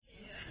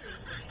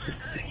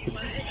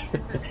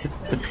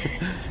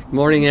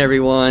Morning,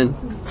 everyone.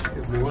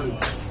 Good morning.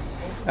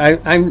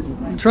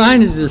 I'm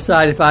trying to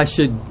decide if I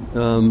should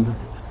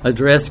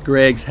address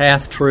Greg's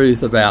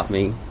half-truth about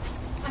me.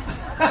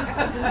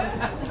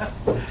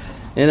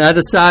 And I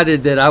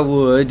decided that I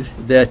would,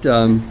 that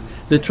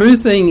the true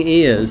thing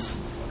is,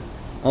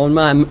 on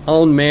my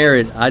own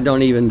merit, I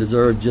don't even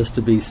deserve just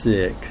to be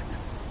sick.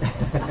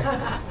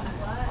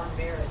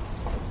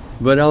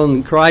 But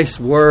on Christ's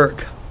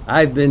work,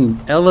 I've been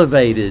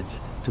elevated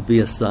to be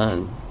a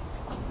son.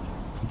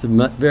 It's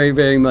very,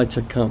 very much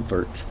a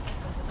comfort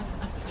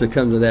to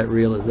come to that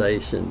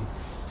realization.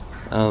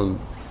 I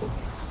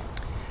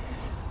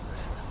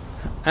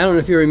don't know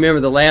if you remember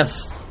the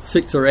last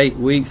 6 or 8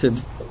 weeks,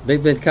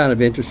 they've been kind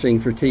of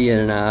interesting for Tia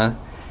and I.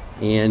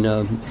 And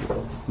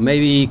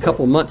maybe a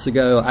couple months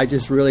ago, I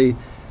just really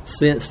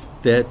sensed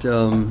that,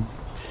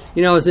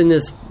 I was in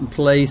this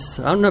place.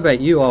 I don't know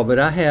about you all, but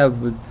I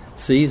have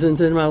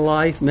seasons in my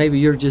life. Maybe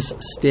you're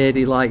just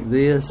steady like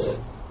this.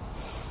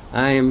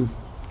 I am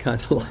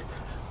kind of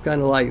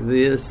like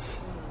this.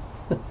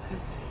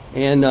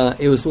 And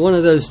it was one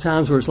of those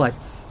times where it's like,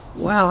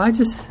 wow, I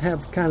just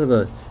have kind of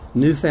a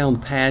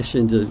newfound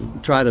passion to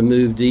try to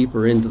move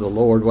deeper into the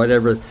Lord,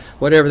 whatever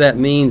that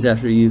means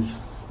after you've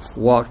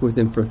walked with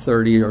Him for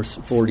 30 or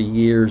 40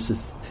 years.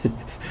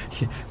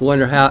 You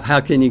wonder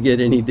how can you get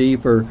any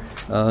deeper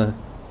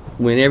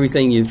when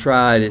everything you've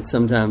tried,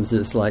 sometimes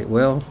it's like,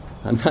 well,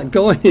 I'm not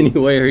going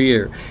anywhere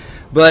here.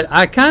 But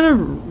I kind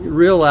of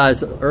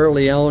realized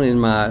early on in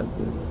my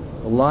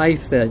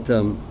life that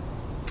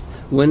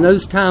when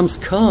those times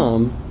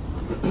come,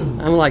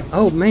 I'm like,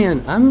 oh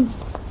man,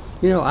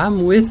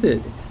 I'm with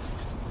it.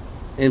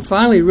 And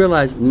finally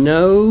realized,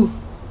 no,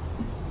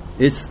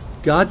 it's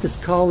God that's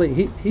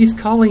calling. He's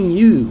calling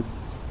you.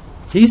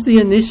 He's the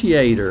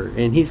initiator,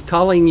 and He's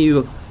calling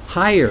you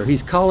higher.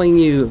 He's calling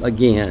you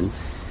again.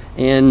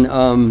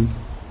 And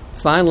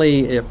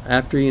finally,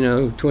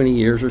 after 20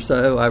 years or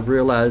so, I've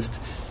realized,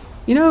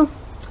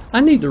 I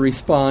need to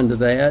respond to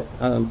that,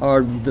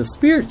 or the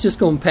Spirit's just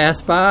going to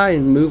pass by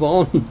and move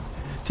on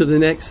to the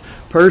next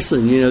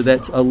person,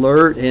 that's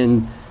alert.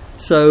 And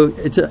so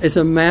it's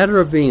a matter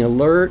of being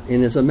alert,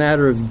 and it's a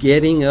matter of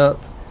getting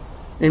up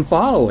and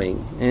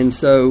following. And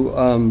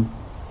so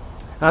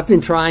I've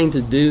been trying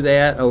to do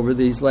that over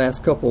these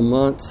last couple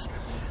months.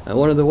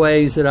 One of the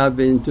ways that I've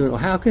been doing,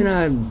 how can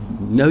I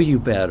know you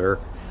better,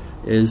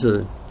 is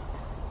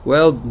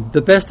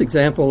the best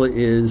example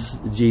is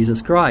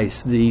Jesus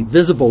Christ, the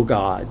visible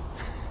God.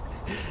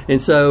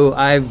 And so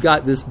I've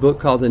got this book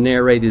called the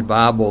Narrated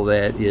Bible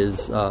that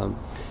is,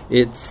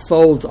 it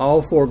folds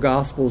all 4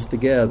 Gospels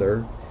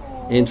together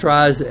and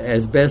tries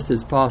as best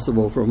as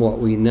possible from what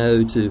we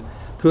know to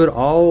put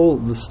all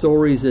the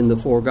stories in the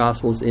 4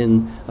 Gospels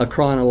in a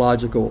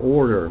chronological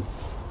order.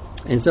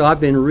 And so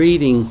I've been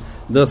reading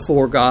the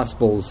 4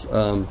 Gospels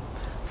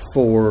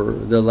for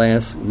the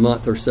last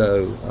month or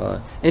so,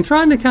 and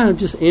trying to kind of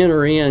just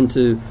enter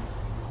into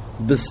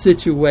the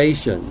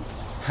situation.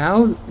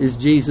 How is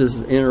Jesus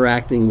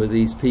interacting with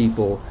these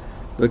people?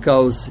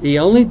 Because He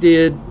only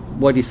did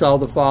what He saw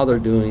the Father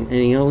doing, and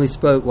He only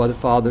spoke what the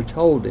Father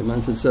told Him.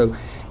 And so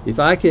if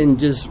I can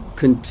just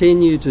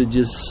continue to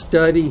just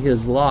study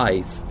His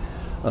life,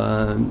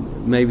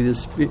 maybe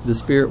the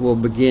Spirit will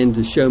begin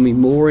to show me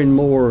more and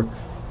more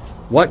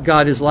what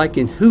God is like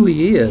and who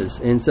He is.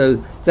 And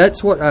so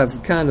that's what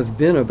I've kind of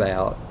been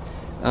about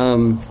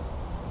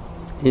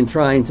in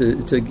trying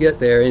to get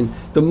there. And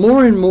the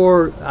more and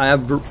more I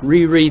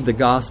reread the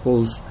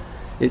Gospels,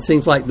 it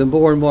seems like the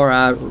more and more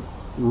I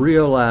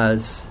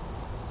realize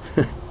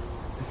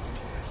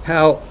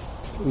how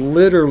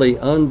literally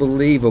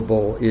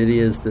unbelievable it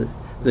is,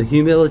 the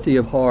humility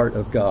of heart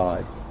of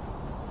God.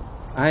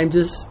 I'm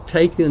just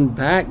taken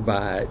back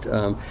by it.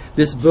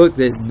 This book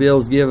that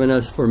Bill's given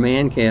us for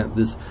Man Camp,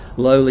 this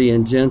Lowly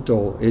and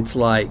Gentle, it's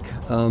like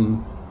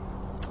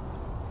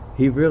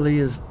He really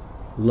is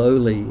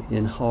lowly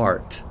in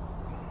heart.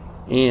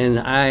 And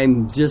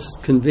I'm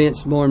just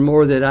convinced more and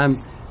more that I'm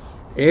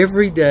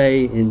every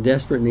day in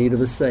desperate need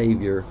of a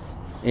Savior,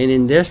 and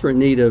in desperate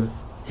need of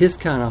His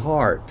kind of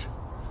heart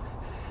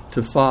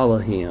to follow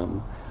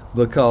Him.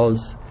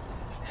 Because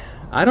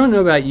I don't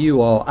know about you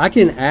all, I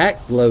can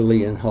act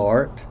lowly in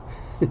heart.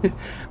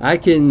 I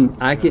can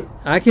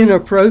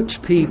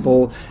approach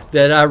people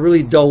that I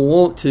really don't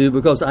want to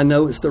because I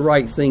know it's the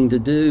right thing to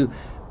do,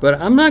 but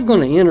I'm not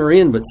going to enter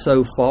in but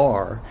so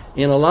far.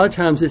 And a lot of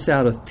times it's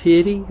out of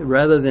pity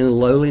rather than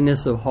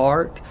lowliness of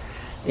heart.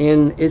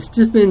 And it's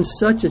just been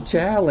such a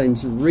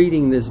challenge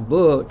reading this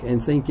book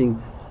and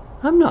thinking,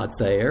 I'm not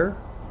there.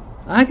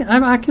 I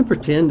can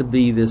pretend to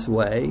be this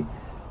way,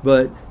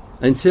 but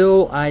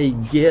until I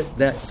get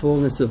that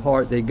fullness of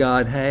heart that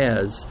God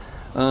has,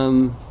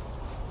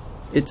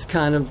 it's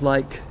kind of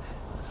like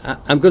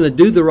I'm going to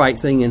do the right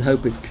thing and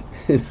hope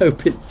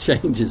it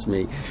changes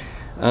me.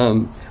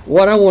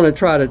 What I want to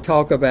try to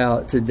talk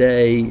about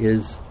today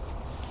is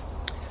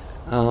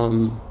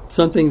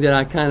something that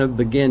I kind of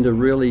began to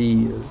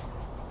really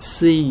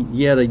see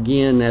yet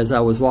again as I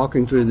was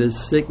walking through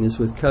this sickness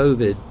with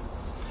COVID.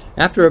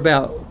 after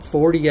about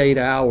 48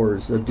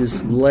 hours of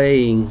just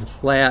laying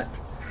flat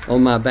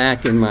on my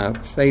back in my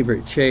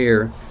favorite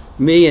chair,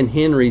 me and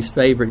Henry's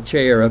favorite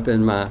chair up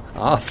in my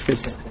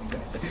office.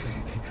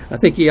 I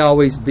think he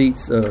always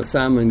beats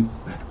Simon.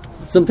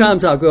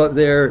 Sometimes I'll go up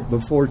there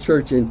before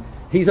church and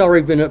he's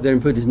already been up there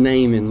and put his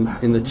name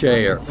in the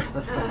chair.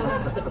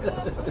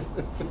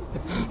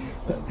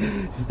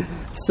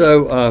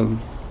 So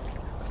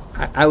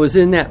I was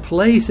in that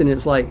place, and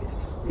it's like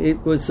it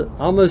was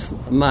almost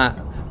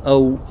a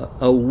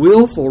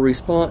willful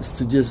response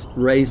to just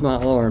raise my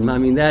arm. I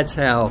mean, that's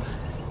how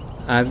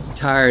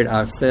tired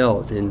I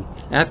felt. And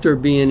after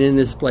being in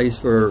this place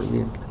for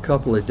a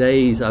couple of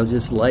days, I was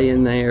just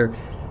laying there,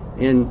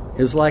 and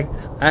it was like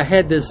I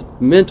had this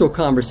mental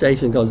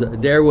conversation, because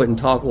Dare wouldn't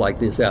talk like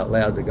this out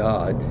loud to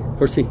God. Of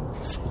course, he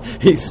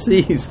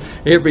sees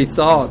every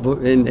thought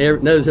and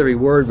knows every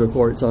word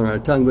before it's on our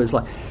tongue. But it's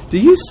like, do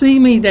you see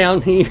me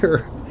down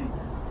here?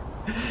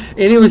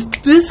 And it was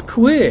this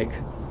quick.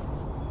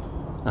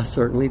 I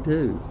certainly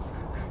do.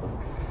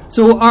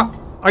 So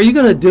are you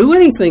going to do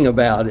anything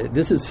about it?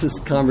 This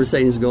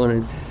conversation is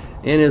going on.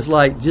 And it's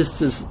like just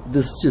this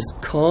just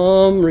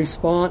calm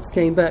response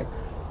came back.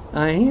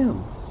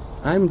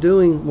 I'm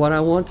doing what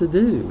I want to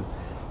do.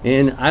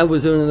 And I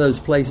was in one of those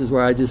places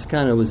where I just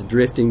kind of was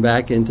drifting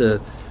back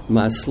into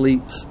my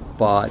sleep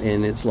spot.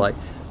 And it's like,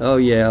 oh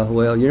yeah,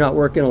 well, you're not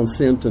working on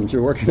symptoms.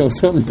 You're working on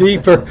something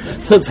deeper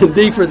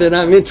than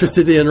I'm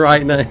interested in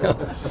right now.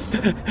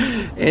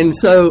 And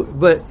so,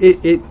 but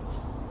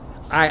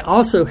I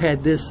also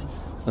had this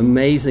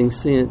amazing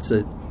sense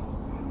that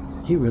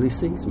he really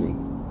sees me.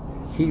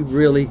 He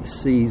really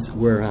sees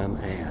where I'm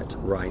at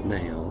right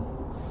now.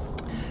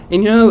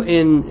 And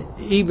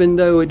and even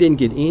though it didn't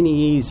get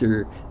any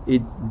easier,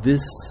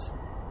 this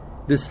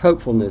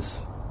hopefulness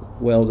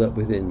welled up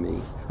within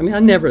me. I mean, I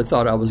never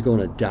thought I was going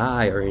to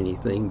die or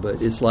anything,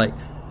 but it's like,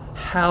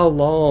 how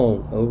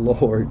long, oh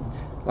Lord,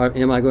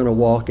 am I going to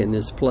walk in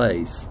this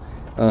place?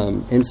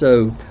 And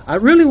so I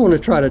really want to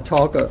try to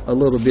talk a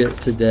little bit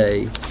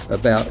today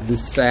about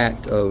this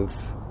fact of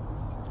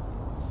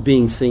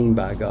being seen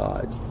by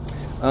God.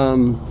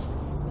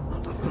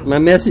 My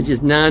message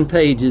is 9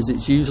 pages.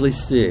 It's usually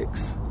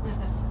 6.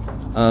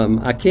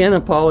 I can't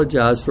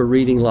apologize for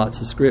reading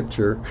lots of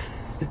scripture,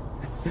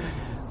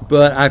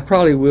 but I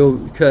probably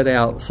will cut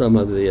out some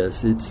of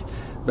this. It's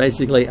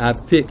basically,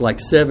 I've picked like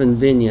 7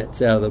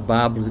 vignettes out of the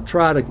Bible to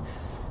try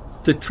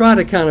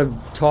to kind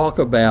of talk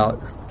about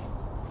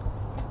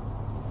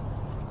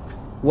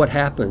what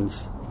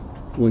happens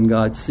when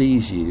God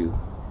sees you.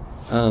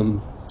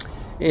 And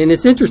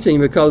it's interesting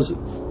because,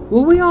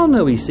 well, we all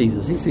know He sees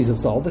us. He sees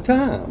us all the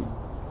time.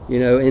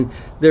 And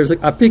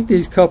I picked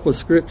these couple of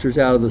scriptures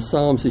out of the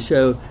Psalms to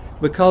show,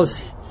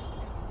 because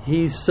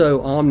He's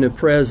so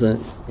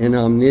omnipresent and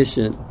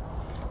omniscient,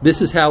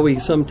 this is how we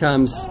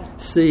sometimes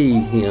see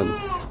Him.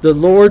 The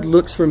Lord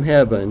looks from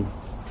heaven.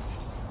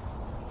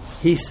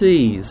 He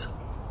sees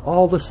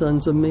all the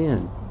sons of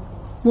men.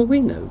 Well, we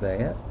know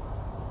that.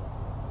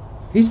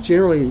 He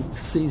generally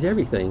sees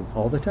everything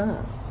all the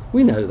time.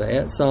 We know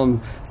that.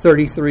 Psalm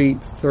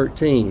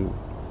 33:13.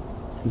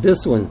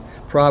 This one,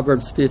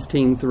 Proverbs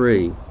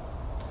 15:3.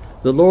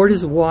 The Lord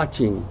is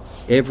watching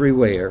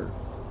everywhere,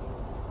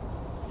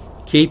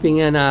 keeping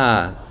an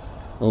eye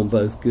on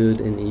both good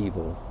and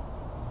evil.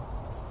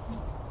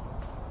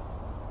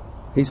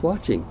 He's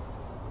watching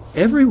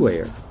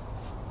everywhere,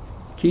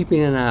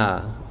 keeping an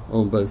eye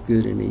on both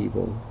good and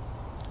evil.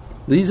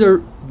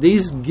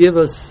 These give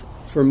us,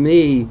 for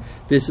me,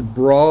 this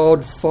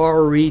broad,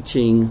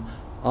 far-reaching,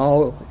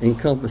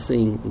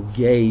 all-encompassing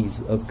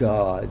gaze of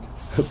God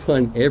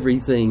upon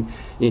everything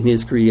in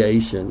His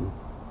creation.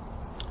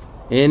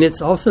 And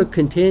it's also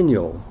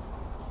continual,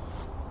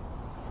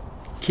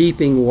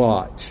 keeping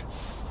watch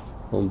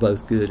on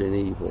both good and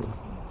evil.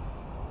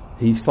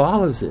 He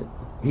follows it.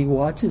 He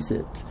watches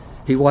it.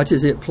 He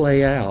watches it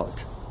play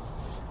out.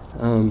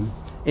 And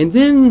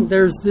then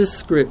there's this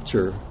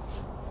scripture.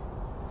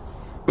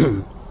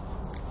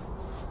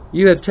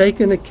 You have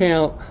taken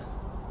account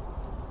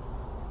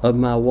of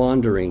my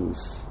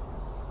wanderings.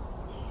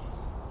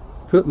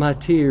 Put my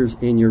tears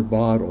in your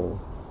bottle.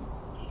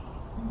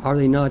 Are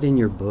they not in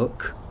your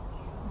book?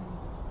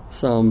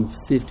 Psalm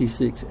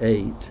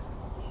 56:8.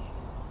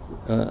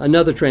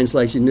 Another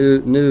translation,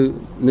 New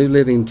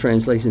Living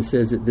Translation,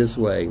 says it this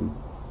way.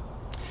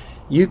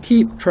 You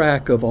keep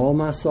track of all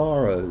my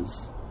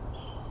sorrows.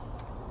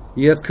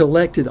 You have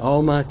collected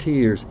all my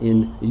tears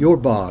in your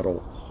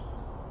bottle.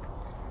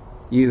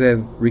 You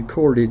have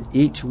recorded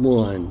each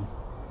one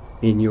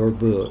in your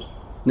book.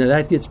 Now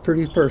that gets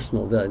pretty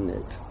personal, doesn't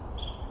it?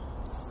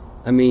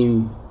 I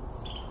mean,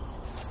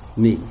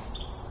 me.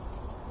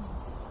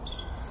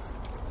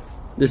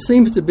 There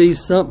seems to be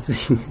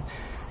something,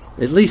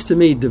 at least to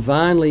me,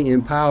 divinely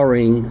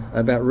empowering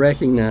about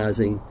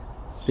recognizing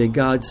that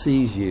God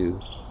sees you.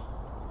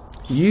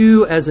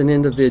 You as an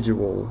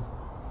individual,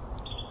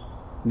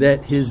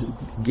 that His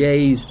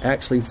gaze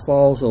actually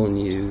falls on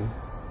you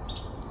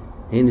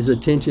and His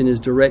attention is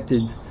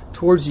directed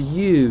towards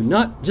you,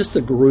 not just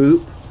a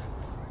group,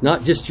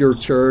 not just your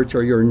church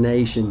or your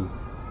nation,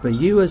 but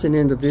you as an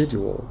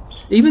individual.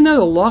 Even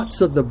though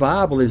lots of the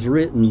Bible is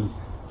written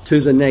to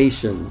the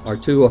nation or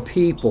to a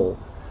people,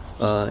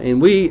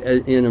 and we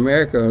in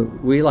America,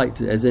 we like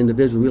to, as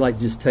individuals, we like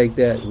to just take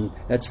that and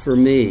that's for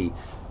me.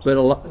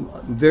 But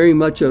very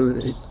much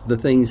of the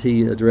things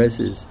he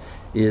addresses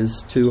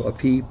is to a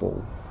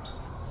people.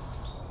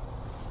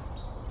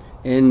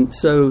 And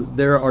so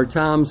there are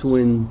times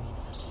when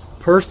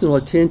personal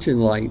attention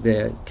like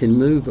that can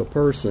move a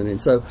person.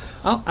 And so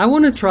I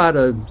want to try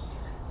to,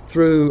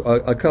 through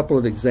a couple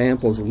of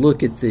examples,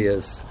 look at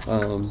this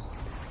and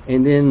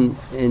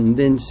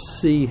then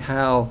see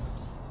how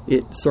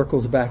it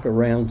circles back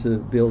around to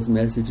Bill's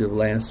message of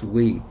last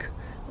week.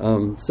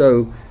 I'm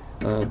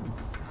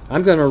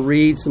going to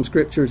read some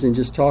scriptures and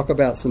just talk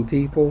about some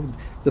people.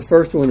 The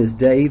first one is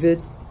David.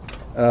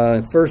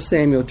 1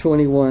 Samuel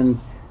 21,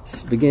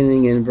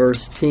 beginning in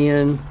verse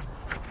 10.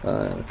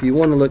 If you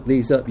want to look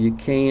these up, you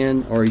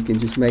can, or you can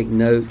just make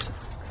note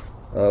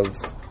of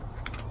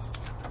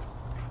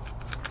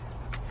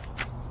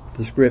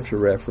the scripture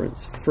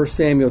reference. 1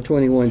 Samuel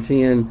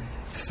 21:10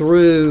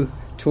 through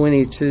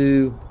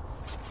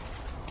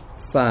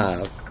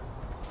 22:5.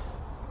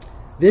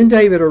 Then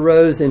David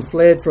arose and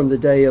fled from the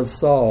day of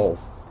Saul,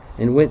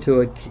 and went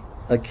to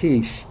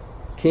Achish,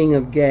 king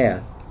of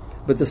Gath.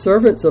 But the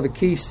servants of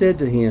Achish said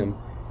to him,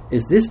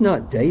 "Is this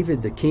not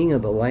David, the king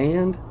of the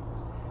land?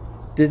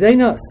 Did they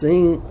not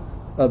sing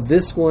of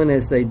this one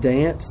as they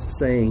danced,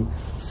 saying,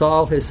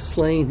 Saul has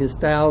slain his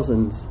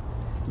thousands,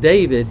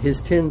 David his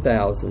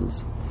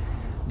 10,000s?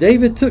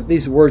 David took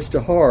these words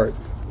to heart."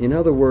 In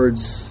other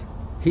words,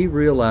 he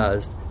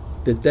realized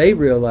that they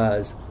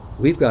realized,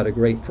 we've got a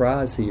great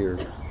prize here,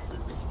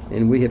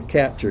 and we have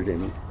captured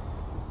him.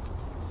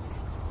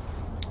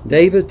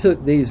 David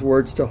took these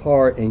words to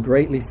heart and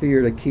greatly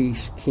feared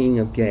Achish, king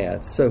of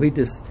Gath. So he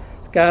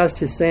disguised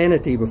his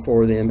sanity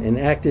before them and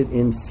acted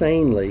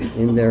insanely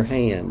in their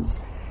hands,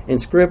 and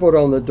scribbled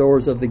on the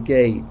doors of the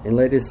gate, and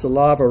let his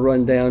saliva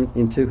run down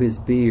into his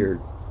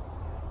beard.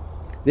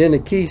 Then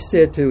Achish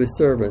said to his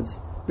servants,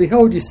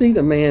 "Behold, you see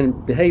the man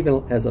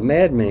behaving as a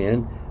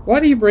madman. Why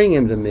do you bring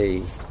him to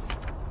me?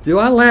 Do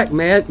I lack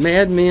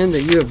madmen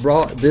that you have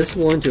brought this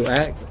one to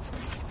act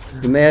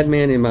the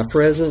madman in my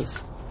presence?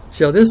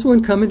 Shall this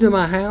one come into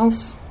my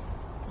house?"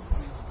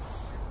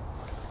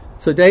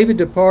 So David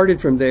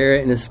departed from there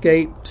and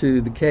escaped to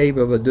the cave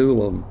of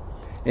Adullam.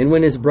 And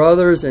when his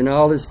brothers and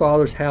all his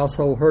father's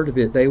household heard of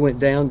it, they went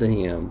down to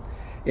him.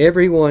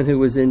 Everyone who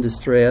was in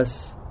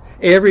distress,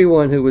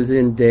 everyone who was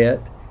in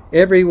debt,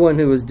 everyone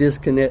who was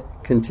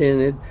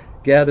discontented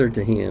gathered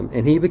to him,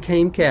 and he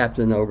became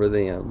captain over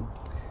them.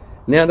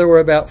 Now there were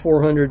about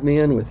 400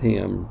 men with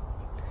him.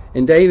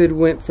 And David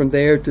went from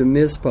there to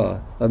Mizpah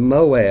of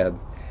Moab,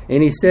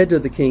 and he said to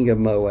the king of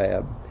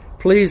Moab,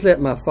 "Please let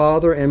my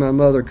father and my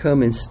mother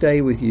come and stay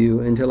with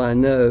you until I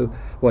know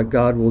what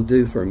God will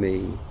do for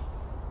me."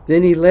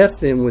 Then he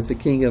left them with the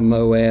king of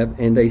Moab,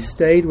 and they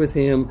stayed with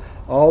him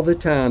all the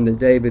time that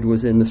David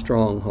was in the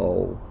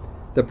stronghold.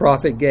 The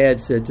prophet Gad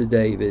said to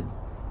David,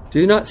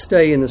 "Do not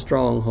stay in the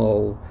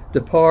stronghold.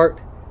 Depart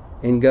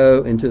and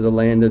go into the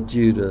land of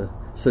Judah."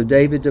 So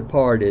David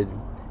departed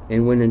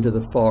and went into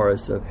the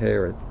forest of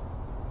Hereth.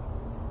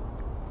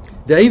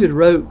 David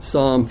wrote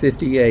Psalm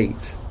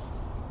 58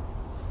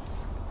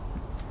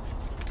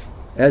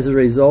 as a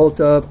result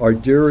of or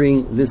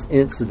during this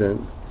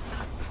incident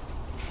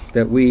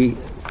that we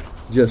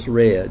just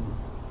read.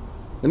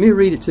 Let me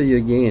read it to you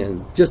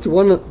again. Just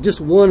one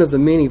of the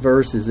many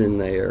verses in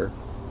there.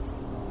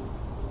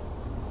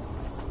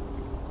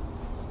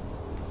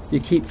 "You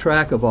keep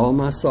track of all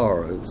my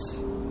sorrows.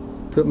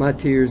 Put my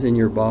tears in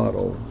your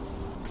bottle.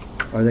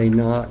 Are they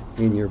not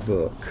in your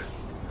book?"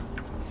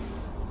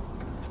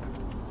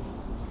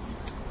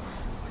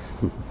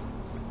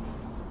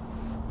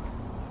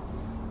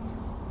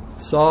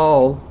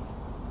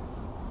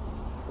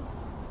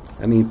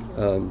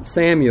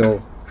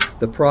 Samuel,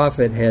 the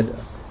prophet, had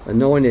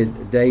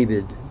anointed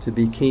David to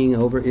be king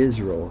over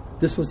Israel.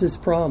 This was his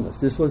promise.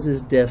 This was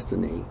his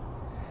destiny.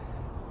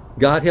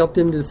 God helped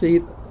him to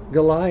defeat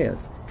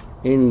Goliath,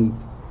 and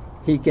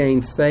he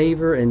gained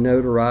favor and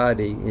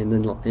notoriety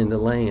in the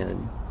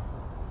land.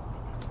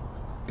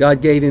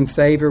 God gave him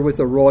favor with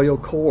the royal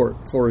court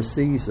for a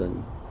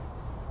season.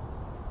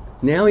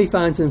 Now he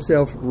finds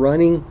himself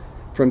running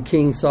from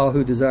King Saul,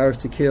 who desires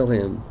to kill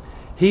him.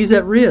 He's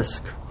at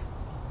risk.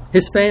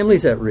 His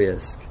family's at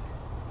risk.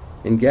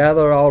 And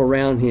gathered all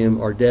around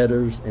him are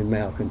debtors and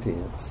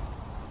malcontents.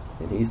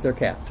 And he's their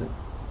captain.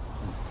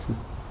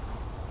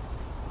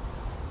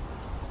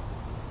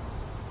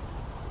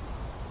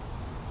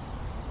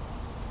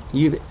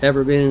 You've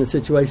ever been in a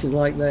situation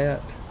like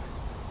that?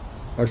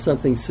 Or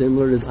something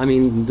similar? Does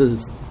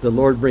the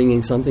Lord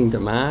bring something to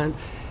mind?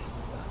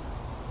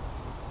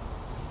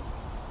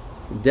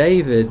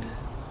 David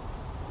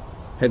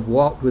had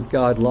walked with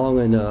God long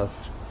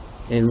enough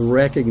and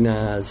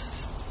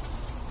recognized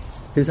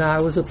his eye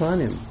was upon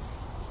him.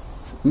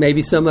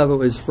 Maybe some of it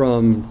was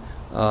from,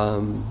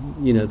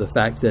 the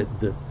fact that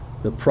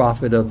the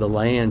prophet of the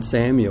land,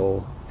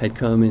 Samuel, had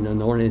come and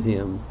anointed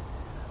him.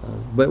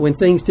 But when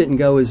things didn't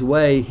go his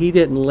way, he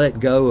didn't let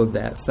go of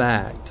that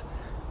fact.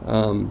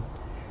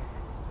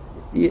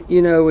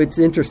 You know, it's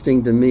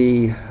interesting to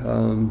me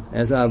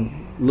as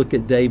I look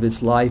at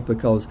David's life,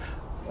 because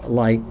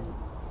like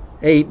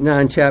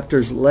 8-9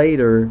 chapters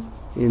later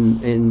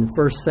in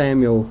 1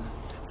 Samuel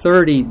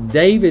 30,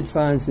 David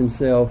finds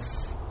himself,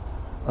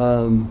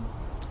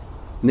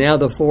 now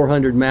the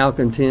 400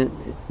 malcontent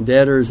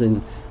debtors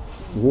and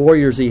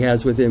warriors he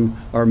has with him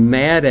are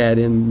mad at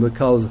him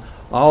because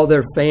all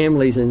their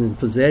families and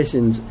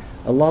possessions,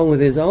 along with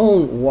his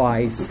own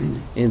wife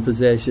and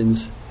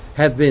possessions,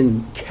 have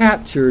been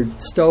captured,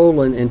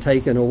 stolen, and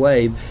taken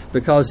away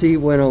because he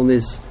went on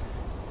this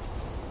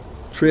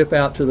trip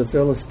out to the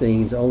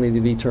Philistines only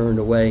to be turned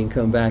away and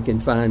come back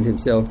and find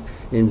himself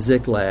in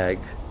Ziklag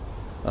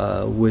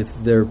with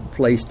their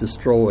place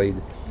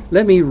destroyed.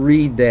 Let me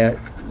read that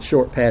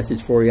short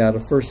passage for you out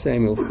of 1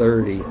 Samuel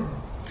 30.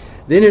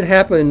 Then it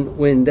happened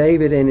when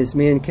David and his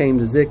men came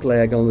to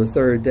Ziklag on the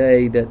third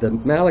day that the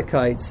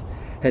Amalekites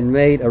had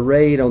made a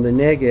raid on the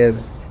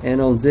Negev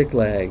and on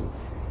Ziklag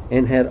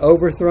and had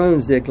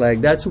overthrown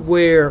Ziklag. That's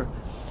where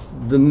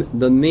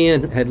the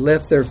men had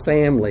left their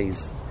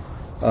families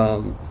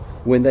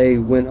when they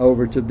went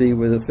over to be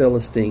with the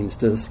Philistines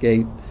to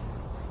escape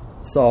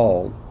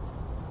Saul.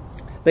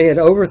 They had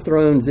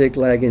overthrown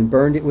Ziklag and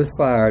burned it with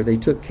fire. They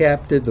took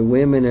captive the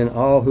women and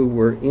all who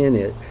were in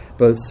it,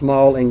 both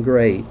small and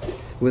great,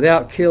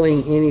 without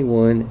killing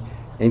anyone,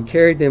 and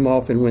carried them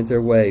off and went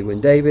their way. When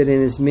David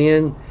and his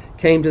men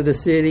came to the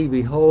city,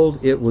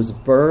 behold, it was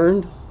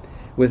burned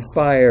with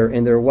fire,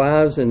 and their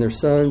wives and their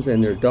sons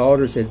and their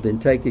daughters had been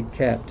taken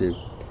captive.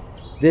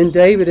 Then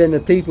David and the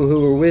people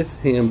who were with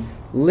him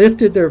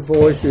lifted their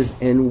voices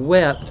and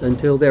wept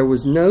until there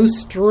was no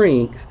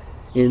strength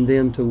in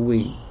them to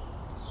weep.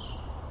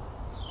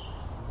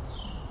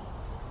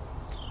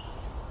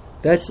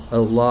 That's a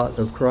lot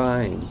of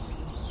crying.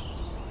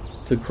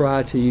 To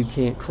cry till you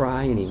can't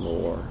cry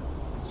anymore.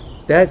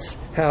 That's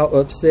how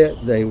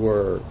upset they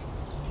were.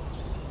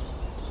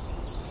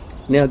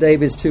 Now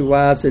David's 2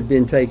 wives had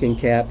been taken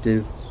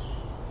captive.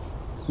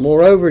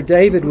 Moreover,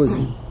 David was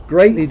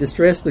greatly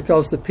distressed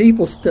because the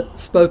people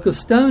spoke of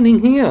stoning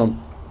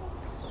him.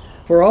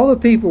 For all the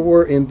people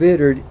were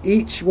embittered,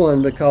 each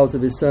one because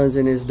of his sons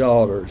and his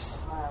daughters.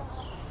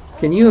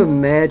 Can you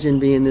imagine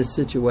being in this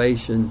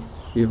situation?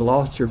 You've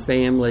lost your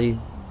family,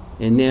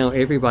 and now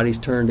everybody's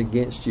turned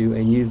against you,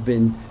 and you've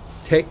been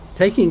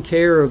taking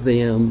care of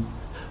them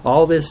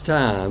all this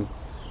time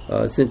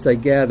since they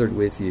gathered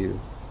with you.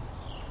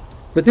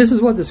 But this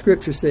is what the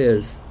scripture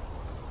says.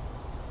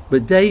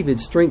 But David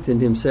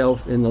strengthened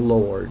himself in the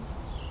Lord.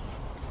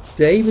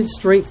 David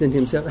strengthened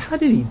himself. How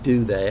did he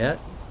do that?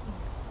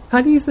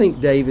 How do you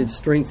think David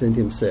strengthened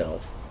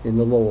himself in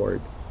the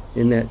Lord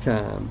in that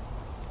time?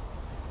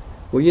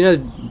 Well, you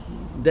know,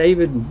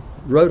 David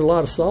wrote a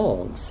lot of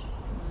songs.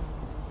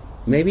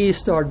 Maybe he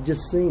started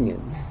just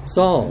singing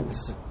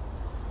songs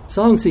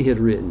he had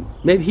written.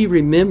 Maybe he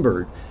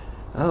remembered.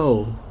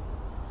 Oh,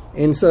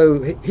 and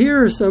so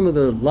here are some of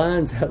the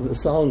lines out of the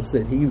songs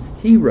that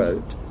he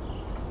wrote.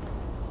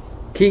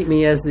 Keep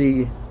me as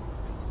the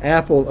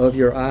apple of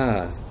your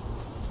eye,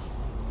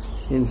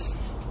 and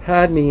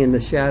hide me in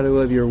the shadow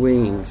of your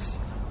wings.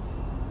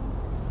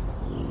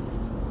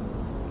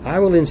 I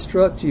will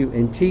instruct you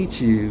and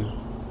teach you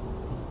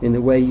in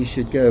the way you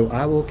should go.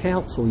 I will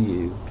counsel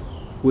you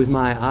with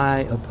my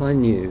eye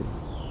upon you.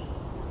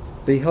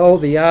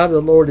 Behold, the eye of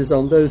the Lord is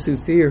on those who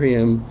fear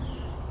him,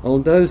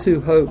 on those who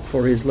hope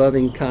for his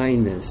loving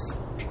kindness.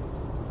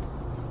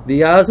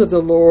 The eyes of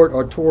the Lord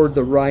are toward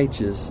the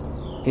righteous,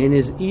 and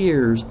his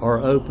ears are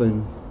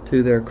open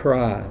to their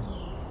cry.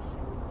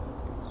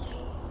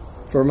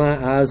 For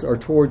my eyes are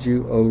toward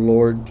you, O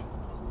Lord.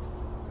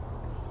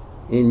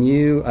 In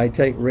you I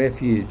take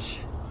refuge.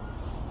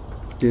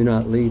 Do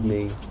not leave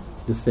me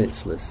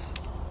defenseless.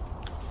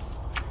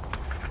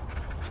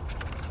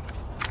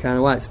 It's kind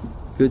of why it's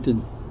good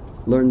to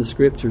learn the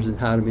scriptures and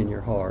hide them in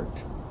your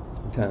heart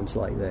in times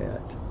like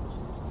that.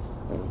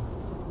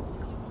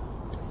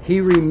 He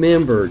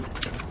remembered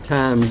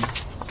times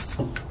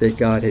that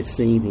God had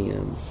seen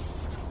him,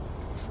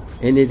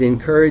 and it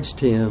encouraged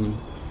him,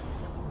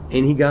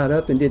 and he got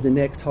up and did the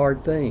next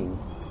hard thing,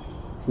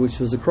 which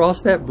was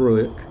across that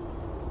brook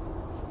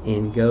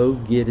and go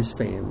get his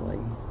family.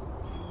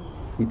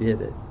 He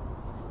did it.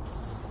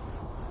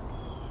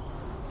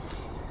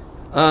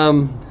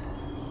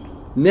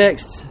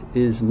 Next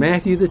is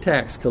Matthew the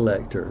tax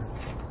collector.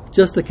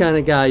 Just the kind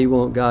of guy you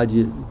want God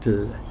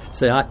to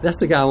say, that's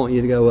the guy I want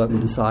you to go up and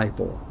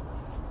disciple.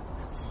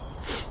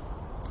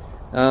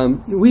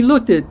 We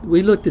looked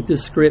at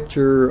this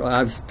scripture.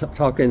 I was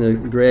talking to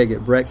Greg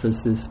at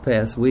breakfast this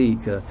past week.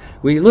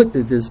 We looked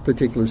at this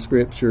particular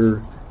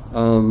scripture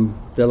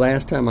the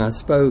last time I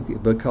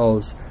spoke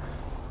because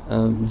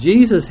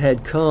Jesus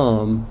had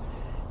come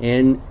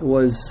and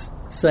was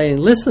saying,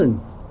 listen,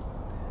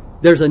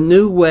 there's a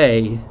new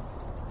way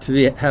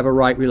to have a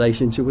right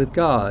relationship with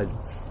God.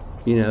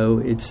 You know,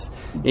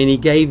 and he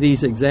gave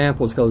these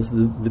examples because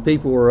the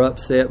people were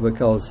upset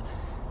because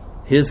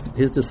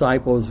his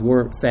disciples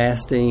weren't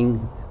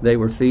fasting; they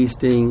were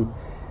feasting,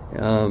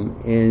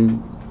 and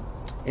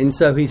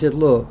so he said,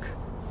 "Look,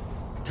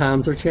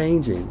 times are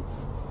changing.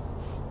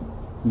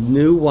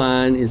 New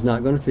wine is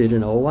not going to fit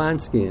in old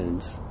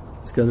wineskins.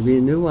 It's going to be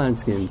in new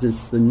wineskins.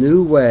 It's the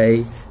new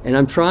way, and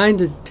I'm trying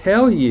to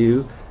tell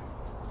you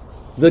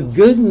the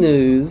good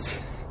news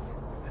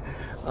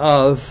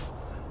of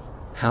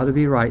how to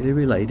be rightly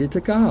related to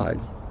God."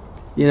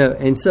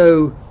 And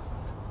so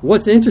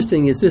what's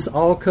interesting is this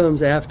all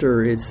comes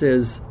after it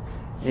says,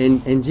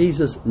 and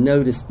Jesus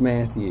noticed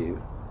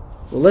Matthew.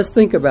 Well, let's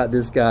think about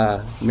this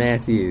guy,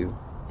 Matthew.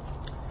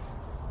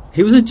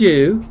 He was a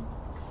Jew.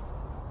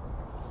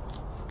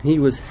 He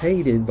was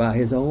hated by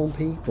his own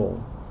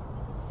people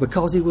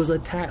because he was a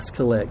tax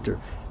collector.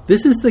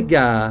 This is the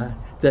guy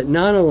that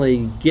not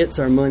only gets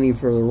our money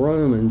for the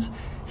Romans,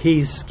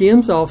 he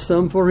skims off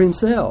some for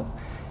himself.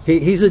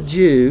 He's a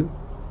Jew.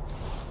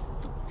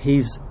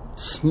 He's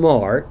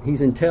smart.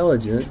 He's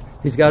intelligent.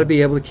 He's got to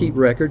be able to keep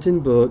records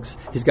and books.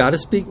 He's got to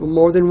speak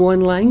more than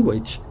one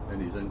language.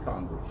 And he's in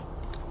Congress.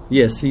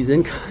 Yes, he's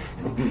in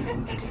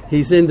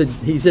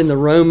the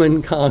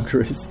Roman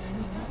Congress.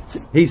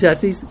 He's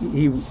at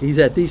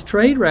these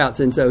trade routes,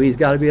 and so he's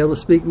got to be able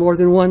to speak more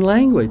than one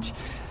language.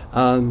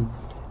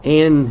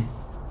 And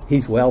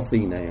he's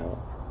wealthy now.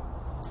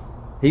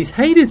 He's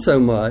hated so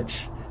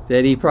much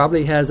that he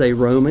probably has a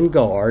Roman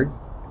guard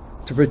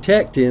to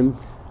protect him,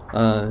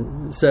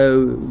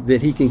 so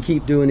that he can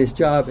keep doing his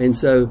job, and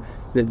so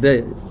that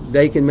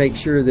they can make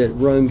sure that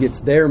Rome gets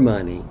their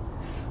money.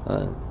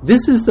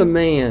 This is the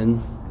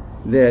man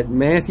that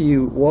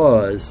Matthew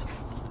was,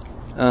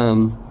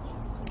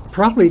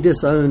 probably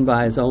disowned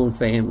by his own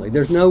family.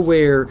 There's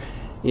nowhere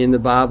in the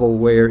Bible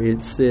where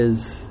it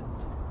says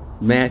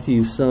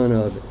Matthew, son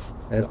of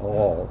at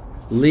all.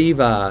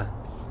 Levi,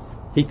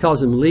 he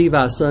calls him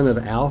Levi, son of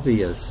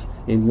Alphaeus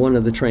in one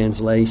of the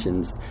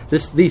translations.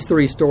 These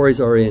three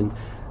stories are in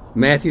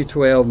Matthew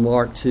 12,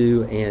 Mark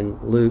 2, and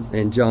Luke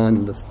and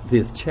John the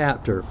 5th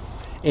chapter.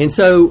 And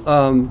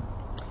so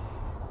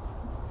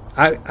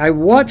I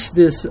watched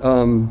this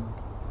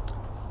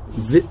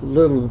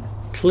little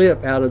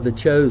clip out of The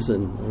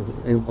Chosen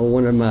on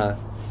one of my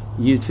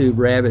YouTube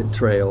rabbit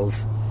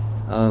trails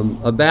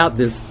about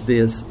this,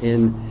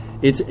 and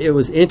it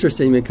was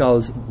interesting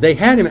because they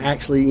had him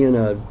actually in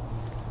a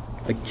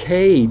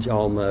cage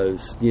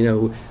almost,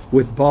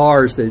 with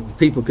bars that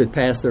people could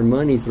pass their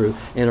money through,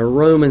 and a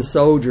Roman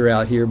soldier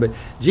out here. But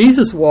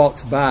Jesus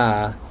walks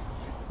by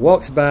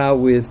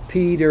with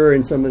Peter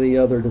and some of the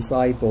other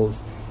disciples,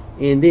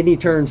 and then he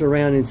turns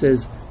around and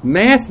says,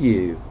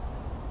 "Matthew,"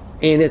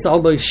 and it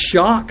almost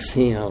shocks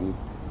him,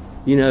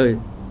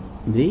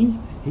 me,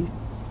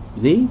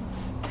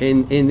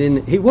 and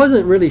then he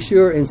wasn't really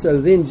sure, and so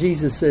then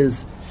Jesus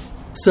says,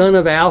 "Son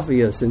of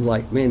Alphaeus," and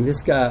man,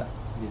 this guy,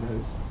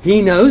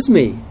 he knows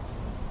me.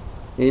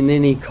 And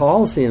then he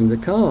calls him to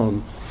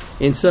come.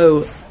 And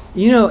so,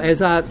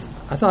 as I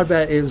thought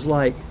about it, it was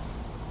like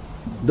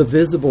the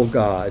visible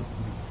God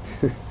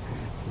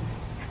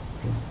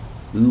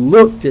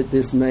looked at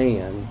this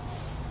man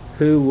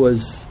who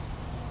was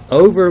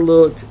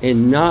overlooked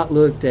and not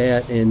looked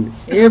at, and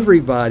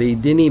everybody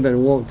didn't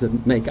even want to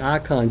make eye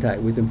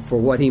contact with him for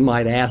what he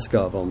might ask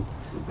of them.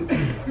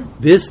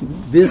 This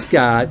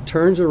guy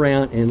turns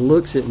around and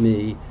looks at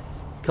me,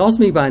 calls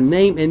me by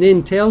name, and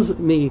then tells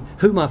me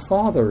who my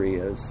father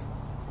is.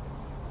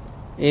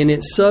 And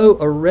it so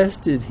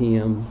arrested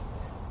him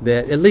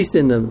that, at least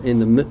in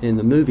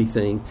the movie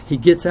thing, he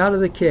gets out of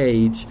the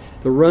cage.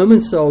 The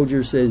Roman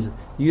soldier says,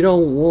 "You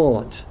don't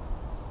want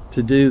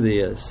to do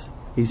this."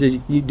 He says,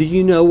 "Do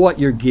you know what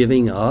you're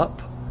giving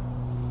up?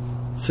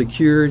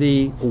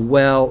 Security,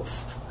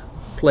 wealth,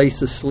 place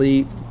to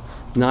sleep,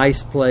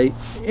 nice place,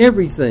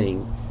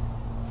 everything."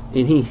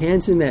 And he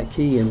hands him that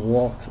key and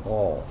walks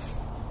off.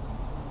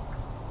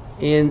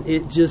 And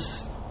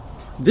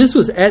this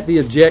was at the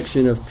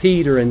objection of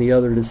Peter and the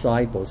other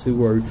disciples, who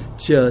were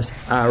just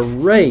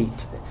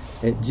irate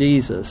at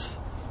Jesus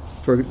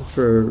for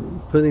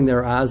putting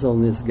their eyes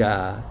on this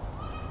guy.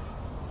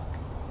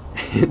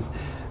 And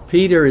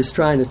Peter is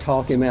trying to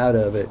talk him out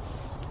of it,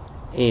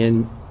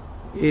 and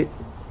it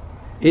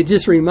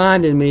just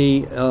reminded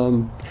me.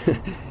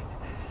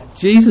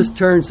 Jesus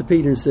turns to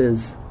Peter and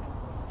says,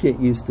 "Get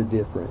used to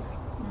different."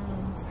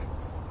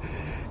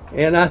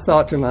 And I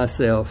thought to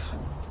myself,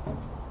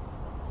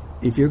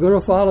 if you're going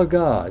to follow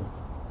God,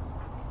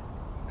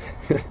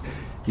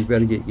 you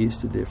better get used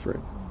to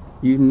different.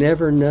 You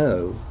never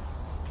know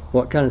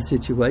what kind of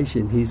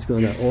situation He's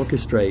going to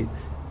orchestrate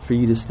for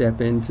you to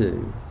step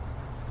into.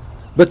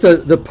 But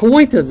the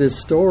point of this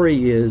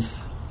story is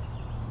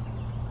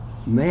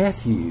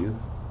Matthew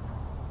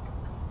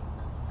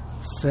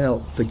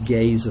felt the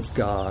gaze of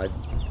God,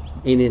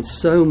 and it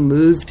so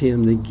moved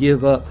him to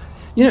give up.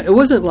 It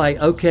wasn't like,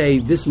 okay,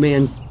 this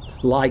man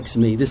likes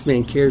me, this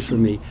man cares for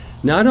me.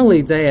 Not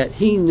only that,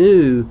 he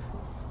knew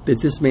that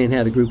this man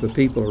had a group of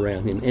people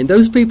around him, and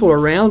those people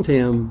around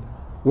him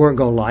weren't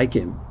going to like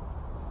him.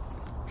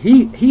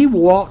 He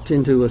walked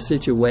into a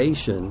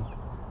situation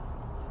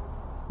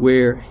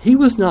where he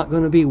was not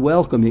going to be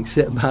welcome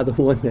except by the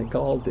one that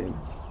called him.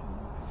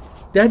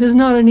 That is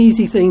not an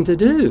easy thing to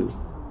do.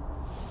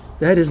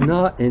 That is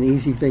not an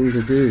easy thing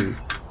to do.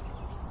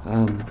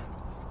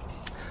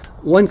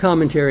 One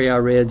commentary I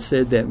read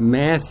said that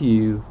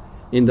Matthew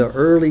in the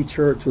early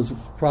church was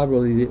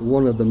probably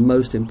one of the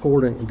most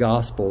important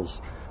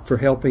gospels for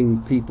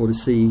helping people to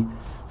see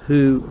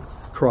who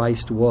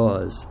Christ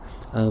was.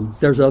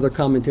 There's other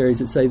commentaries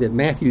that say that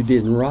Matthew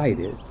didn't write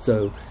it,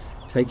 so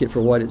take it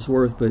for what it's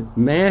worth. But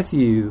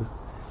Matthew,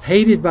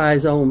 hated by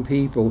his own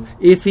people,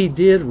 if he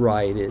did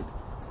write it,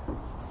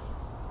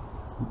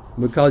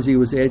 because he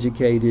was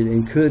educated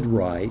and could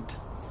write,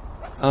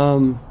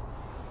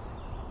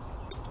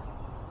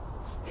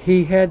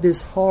 he had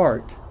this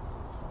heart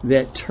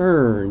that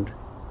turned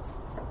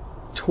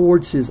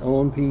towards his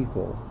own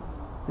people,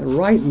 and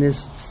writing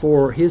this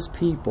for his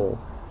people,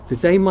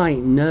 that they might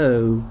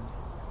know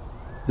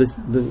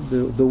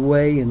the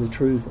way and the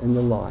truth and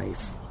the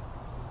life.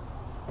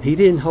 He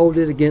didn't hold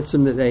it against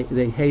them that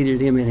they hated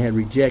him and had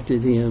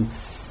rejected him.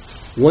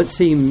 Once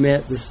he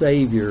met the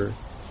Savior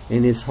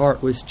and his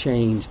heart was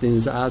changed and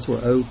his eyes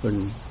were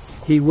open,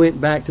 he went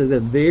back to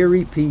the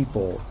very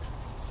people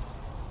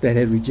that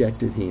had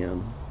rejected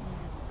him.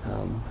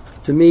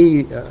 To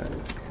me,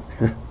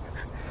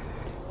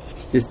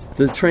 it's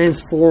the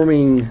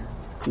transforming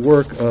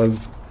work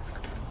of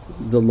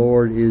the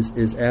Lord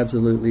is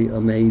absolutely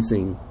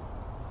amazing.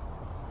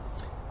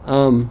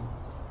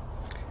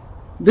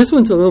 This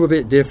one's a little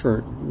bit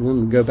different. I'm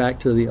going to go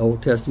back to the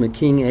Old Testament.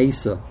 King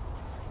Asa.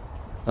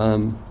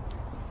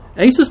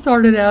 Asa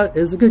started out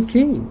as a good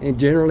king, and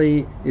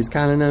generally is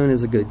kind of known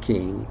as a good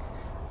king.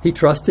 He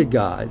trusted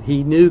God.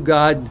 He knew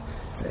God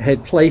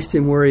had placed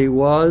him where he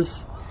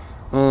was.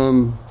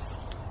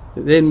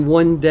 Then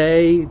one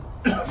day,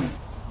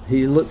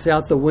 he looks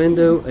out the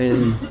window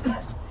and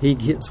he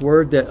gets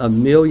word that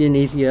 1 million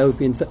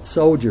Ethiopian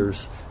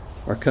soldiers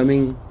are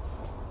coming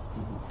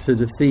to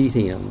defeat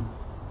him.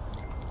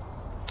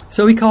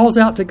 So he calls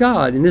out to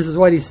God, and this is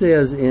what he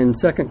says in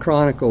 2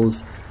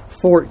 Chronicles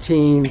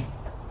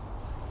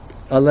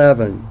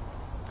 14:11.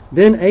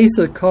 Then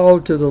Asa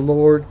called to the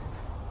Lord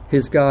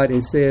his God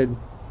and said,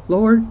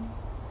 Lord,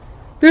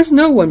 there's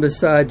no one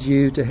besides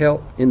you to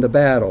help in the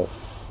battle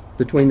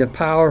between the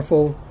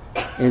powerful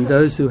and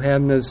those who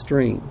have no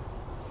strength.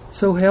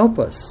 So help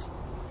us,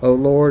 O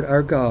Lord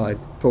our God,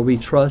 for we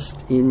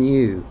trust in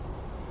you.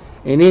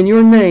 And in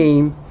your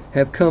name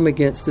have come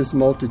against this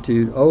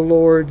multitude. O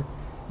Lord,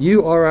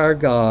 you are our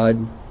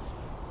God.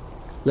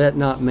 Let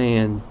not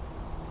man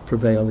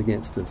prevail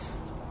against us.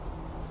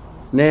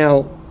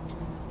 Now,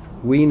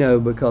 we know,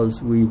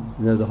 because we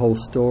know the whole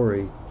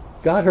story,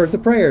 God heard the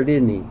prayer,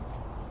 didn't he?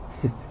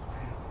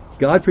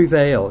 God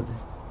prevailed.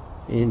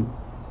 And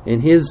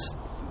his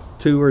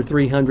 200,000 or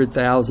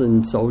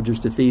 300,000 soldiers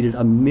defeated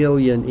 1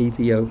 million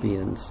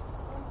Ethiopians.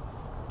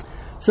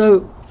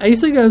 So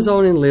Asa goes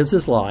on and lives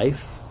his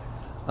life,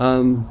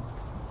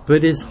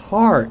 but his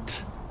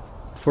heart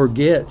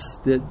forgets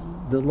that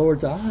the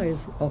Lord's eye is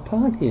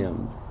upon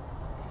him.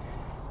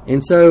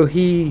 And so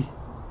he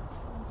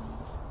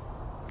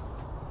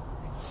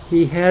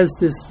has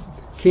this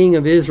king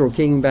of Israel,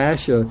 King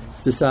Baasha,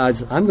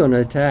 decides, I'm going to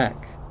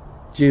attack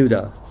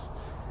Judah.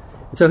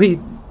 So he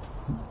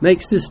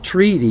makes this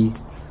treaty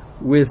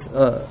with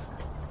a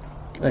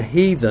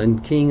heathen,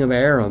 king of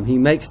Aram. He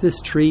makes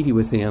this treaty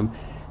with him,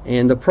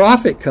 and the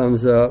prophet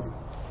comes up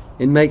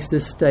and makes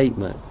this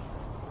statement.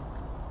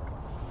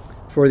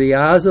 For the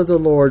eyes of the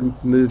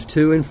Lord move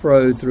to and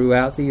fro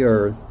throughout the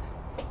earth,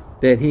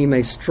 that he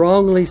may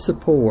strongly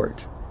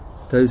support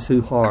those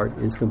whose heart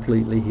is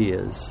completely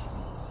his.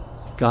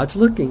 God's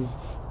looking.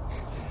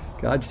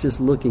 God's just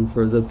looking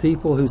for the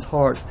people whose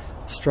heart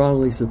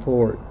strongly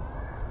support.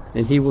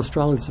 And he will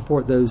strongly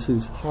support those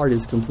whose heart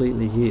is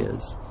completely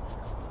his.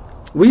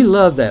 We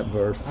love that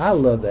verse. I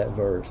love that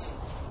verse.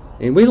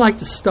 And we like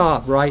to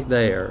stop right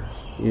there,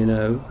 you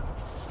know.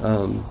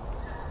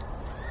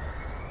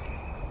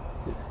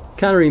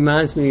 Kind of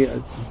reminds me,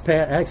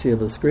 actually,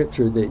 of a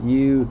scripture that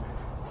you,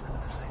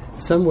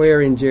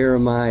 somewhere in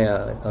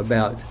Jeremiah,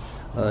 about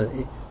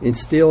in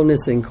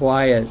stillness and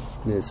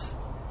quietness.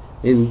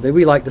 And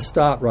we like to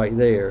stop right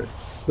there.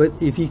 But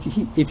if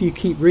you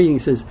keep reading,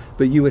 it says,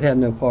 but you would have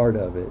no part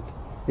of it.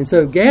 And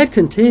so Gad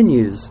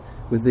continues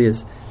with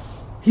this.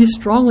 He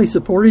strongly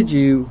supported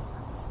you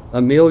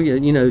 1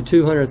 million,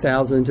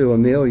 200,000 to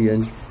 1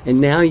 million,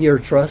 and now you're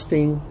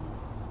trusting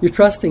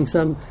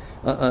some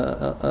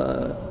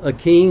a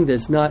king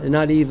that's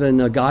not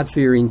even a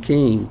God-fearing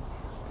king.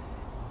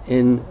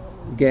 And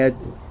Gad,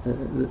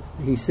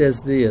 he says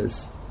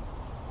this.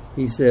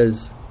 He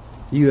says,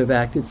 you have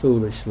acted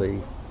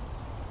foolishly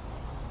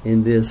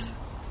in this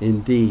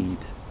indeed.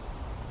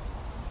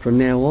 From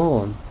now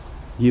on,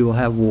 you will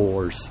have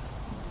wars.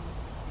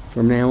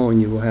 From now on,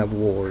 you will have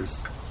wars.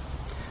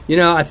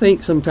 I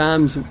think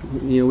sometimes,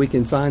 we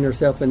can find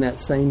ourselves in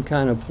that same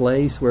kind of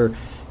place where,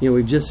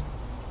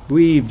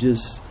 we've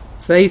just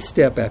faith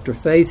step after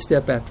faith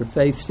step after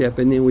faith step,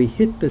 and then we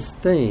hit this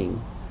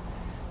thing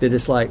that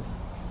it's like,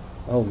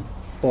 oh,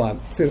 I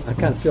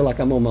kind of feel like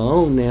I'm on my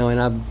own now,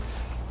 and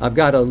I've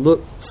got to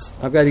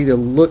either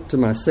look to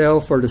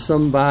myself or to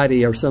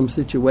somebody or some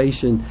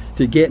situation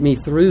to get me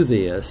through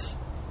this.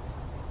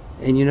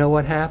 And you know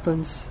what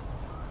happens?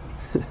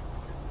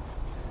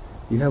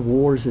 You have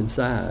wars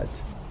inside.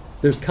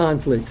 There's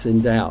conflicts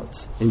and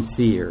doubts and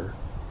fear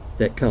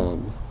that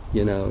comes,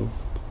 you know.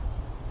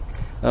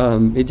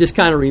 It just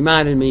kind of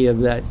reminded me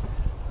of that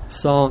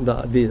song,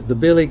 the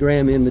Billy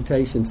Graham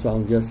Invitation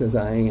song, Just As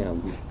I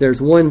Am.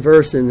 There's one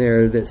verse in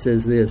there that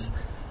says this: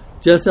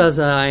 just as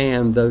I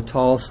am, though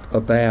tossed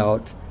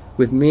about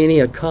with many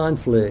a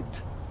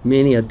conflict,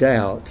 many a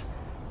doubt,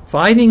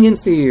 fighting in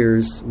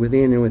fears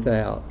within and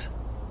without.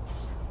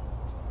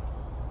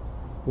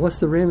 What's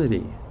the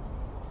remedy?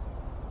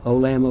 O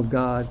Lamb of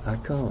God, I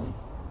come.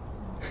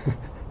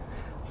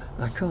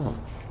 I come.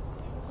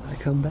 I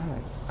come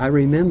back. I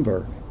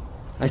remember.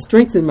 I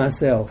strengthen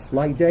myself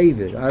like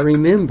David. I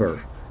remember.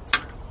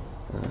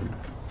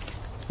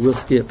 We'll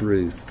skip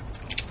Ruth.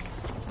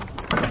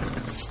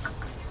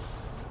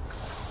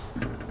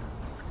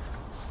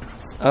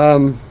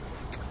 Like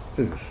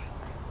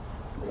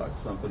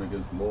something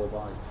against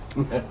Moabite.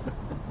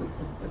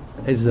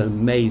 It's an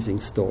amazing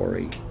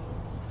story.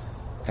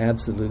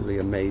 Absolutely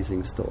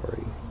amazing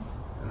story.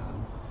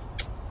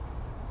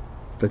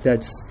 But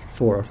that's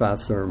 4 or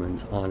 5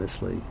 sermons,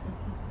 honestly.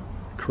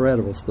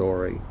 Incredible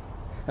story.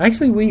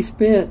 Actually, we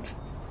spent...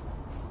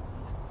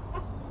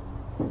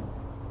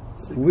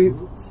 We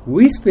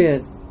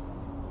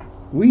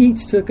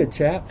each took a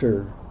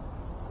chapter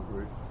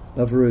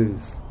of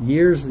Ruth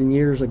years and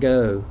years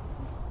ago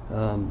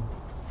on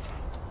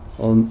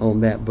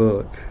that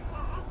book.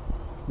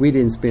 We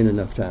didn't spend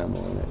enough time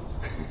on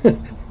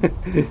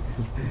it.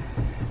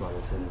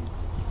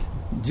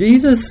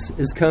 Jesus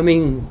is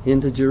coming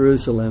into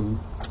Jerusalem.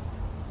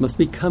 Must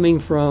be coming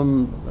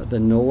from the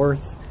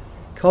north,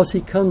 because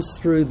he comes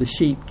through the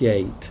sheep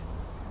gate.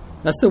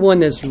 That's the one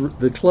that's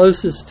the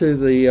closest to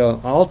the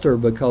altar,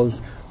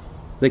 because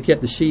they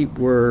kept the sheep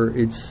where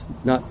it's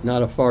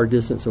not a far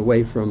distance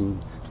away from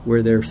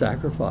where they're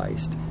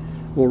sacrificed.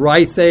 Well,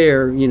 right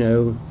there, you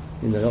know,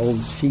 in the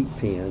old sheep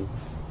pen,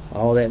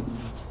 all that,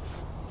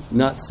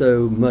 not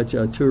so much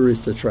a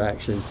tourist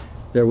attraction,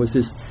 there was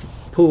this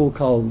pool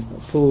called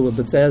Pool of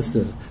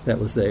Bethesda that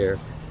was there.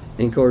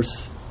 And of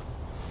course,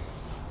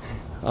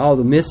 all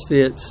the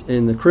misfits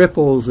and the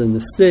cripples and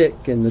the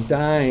sick and the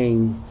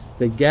dying,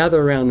 they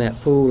gather around that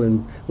pool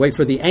and wait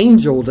for the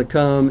angel to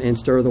come and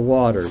stir the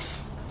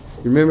waters.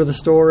 You remember the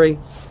story?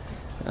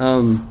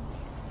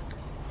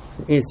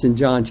 It's in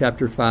John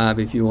chapter 5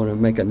 if you want to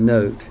make a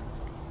note.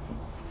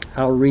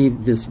 I'll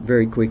read this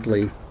very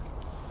quickly.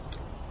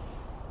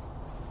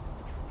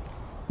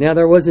 Now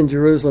there was in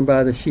Jerusalem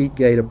by the sheep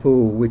gate a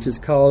pool, which is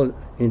called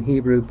in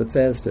Hebrew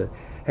Bethesda,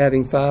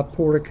 having 5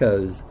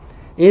 porticos.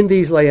 In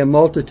these lay a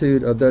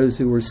multitude of those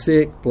who were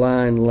sick,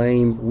 blind,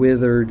 lame,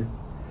 withered,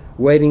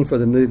 waiting for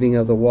the moving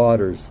of the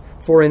waters.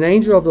 For an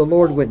angel of the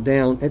Lord went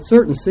down at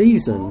certain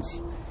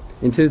seasons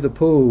into the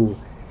pool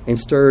and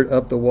stirred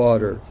up the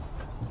water.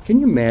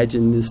 Can you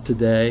imagine this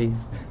today?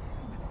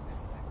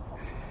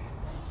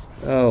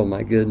 Oh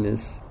my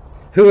goodness.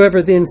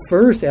 Whoever then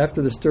first,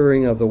 after the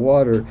stirring of the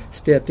water,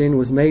 stepped in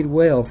was made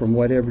well from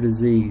whatever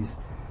disease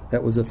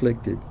that was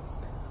afflicted.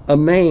 A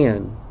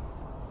man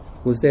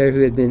was there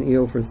who had been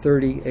ill for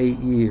 38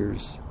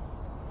 years.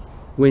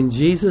 When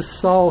Jesus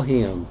saw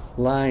him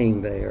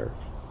lying there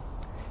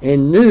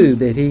and knew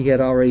that he had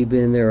already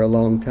been there a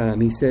long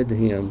time, he said to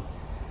him,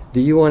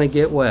 "Do you want to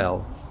get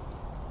well?"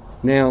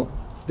 Now,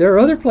 there are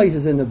other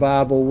places in the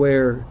Bible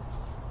where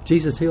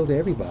Jesus healed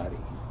everybody.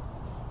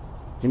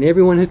 And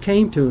everyone who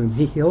came to him,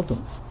 he healed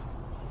them.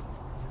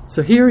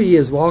 So here he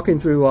is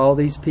walking through all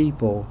these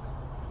people,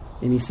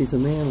 and he sees a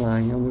man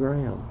lying on the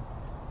ground.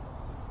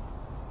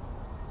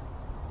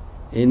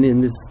 And then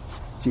this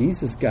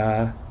Jesus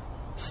guy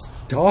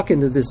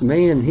talking to this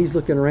man, he's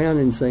looking around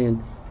and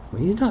saying,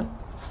 well,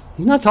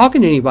 he's not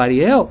talking to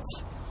anybody else.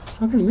 He's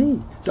talking to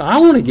me. Do I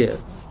want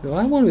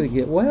to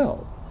get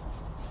well?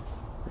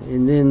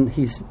 And then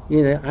he's,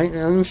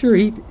 I'm sure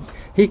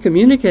he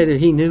communicated,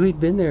 he knew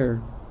he'd been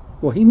there.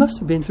 Well, he must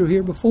have been through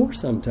here before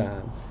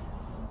sometime.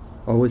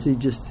 Or was he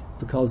just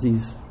because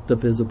he's the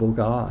visible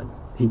God?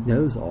 He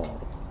knows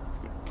all.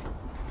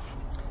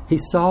 He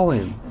saw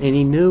him and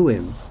he knew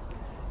him.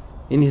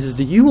 And he says,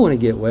 do you want to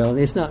get well? And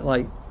it's not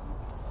like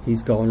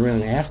he's going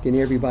around asking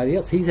everybody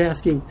else. He's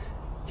asking,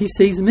 he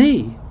sees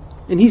me.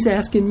 And he's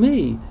asking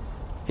me.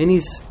 And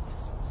he's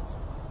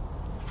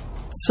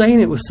saying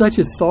it with such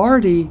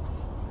authority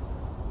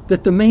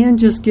that the man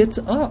just gets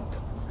up.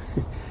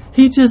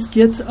 He just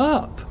gets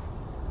up.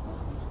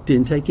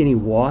 Didn't take any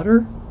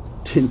water.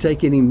 Didn't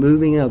take any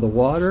moving out of the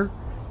water.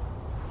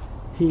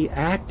 He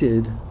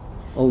acted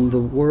on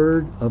the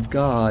word of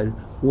God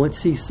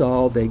once he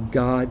saw that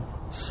God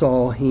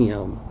saw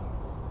him.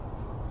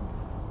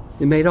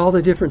 It made all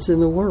the difference in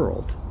the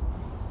world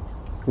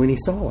when he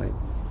saw him.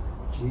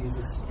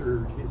 Jesus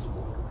stirred his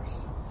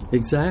waters.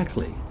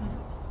 Exactly.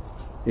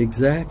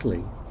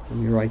 Let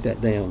me write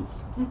that down.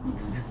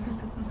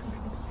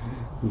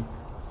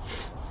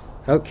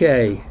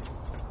 Okay.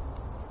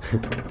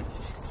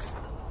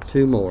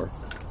 Two more.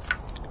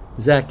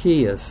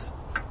 Zacchaeus.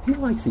 He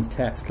likes these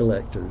tax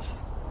collectors.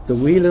 The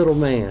wee little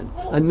man.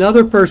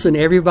 Another person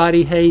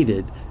everybody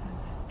hated.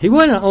 He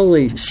wasn't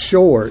only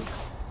short,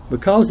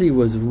 because he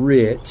was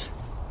rich,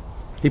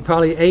 he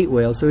probably ate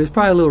well, so he was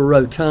probably a little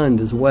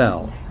rotund as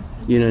well.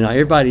 Now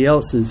everybody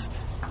else is,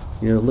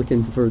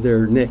 looking for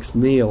their next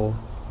meal.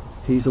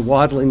 He's a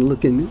waddling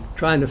looking,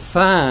 trying to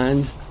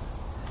find,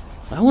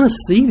 I want to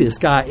see this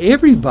guy.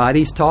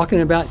 Everybody's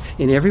talking about,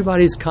 and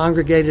everybody's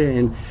congregated,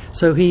 and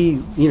so he,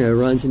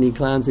 runs and he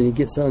climbs and he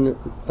gets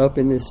up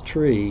in this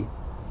tree.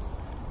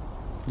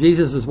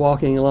 Jesus is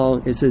walking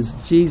along. It says,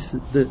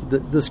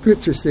 the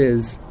scripture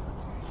says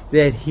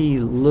that he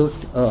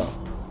looked up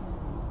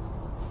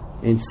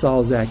and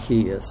saw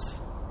Zacchaeus.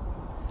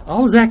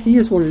 All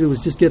Zacchaeus wanted to do was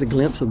just get a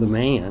glimpse of the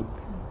man.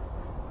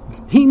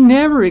 He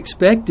never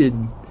expected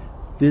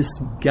this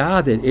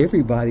guy that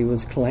everybody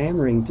was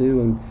clamoring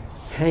to and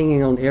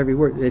hanging on every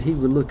word, that he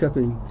would look up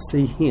and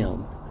see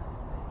him.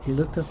 He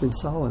looked up and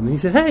saw him. And he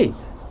said, hey,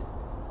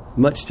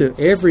 much to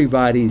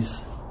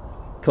everybody's,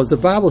 because the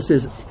Bible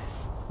says,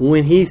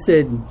 when he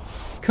said,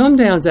 come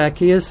down,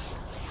 Zacchaeus,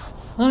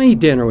 I'll eat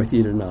dinner with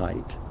you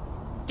tonight,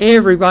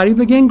 everybody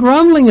began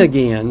grumbling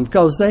again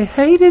because they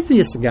hated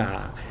this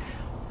guy.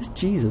 This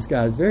Jesus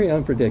guy is very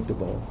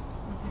unpredictable.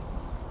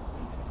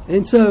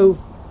 And so,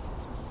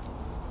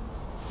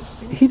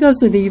 he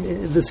doesn't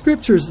even, the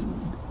scriptures,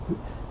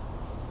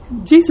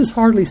 Jesus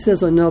hardly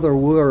says another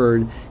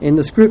word, and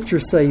the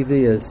scriptures say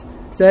this.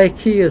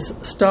 Zacchaeus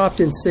stopped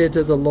and said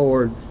to the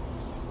Lord,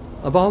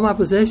 of all my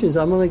possessions,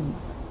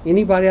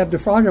 anybody I've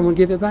defrauded, I'm going to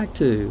give it back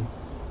to.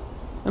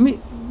 I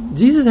mean,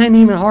 Jesus hadn't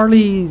even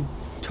hardly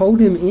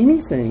told him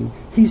anything.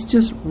 He's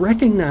just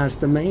recognized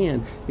the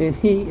man, and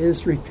he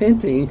is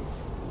repenting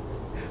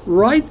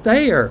right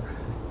there.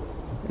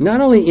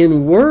 Not only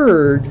in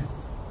word,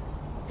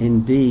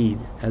 in deed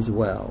as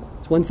well.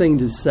 It's one thing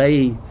to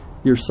say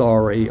you're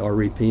sorry or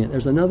repent.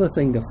 There's another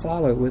thing to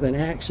follow it with an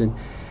action.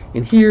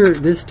 And here,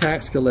 this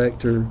tax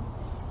collector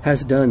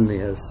has done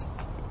this.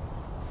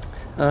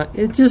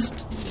 It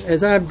just,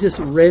 as I've just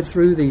read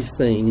through these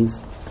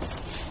things,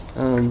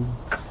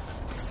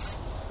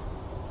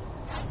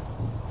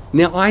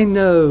 now I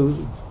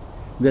know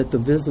that the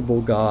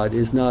visible God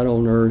is not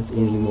on earth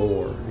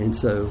anymore. And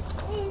so,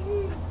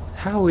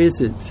 how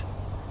is it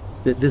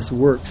that this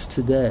works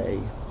today?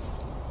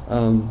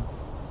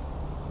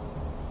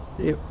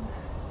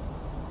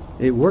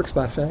 It works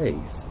by faith.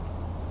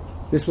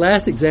 This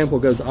last example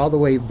goes all the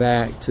way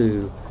back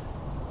to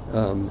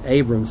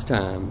Abram's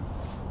time.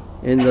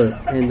 And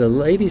the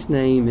lady's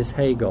name is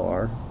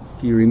Hagar,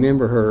 if you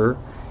remember her,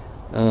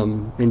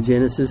 in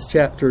Genesis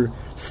chapter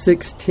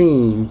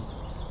 16.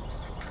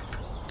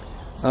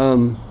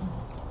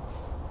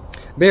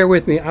 Bear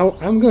with me.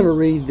 I'm going to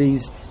read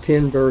these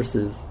 10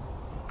 verses,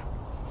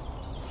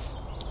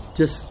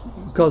 just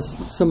because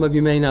some of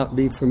you may not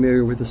be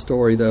familiar with the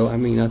story, though. I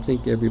mean, I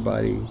think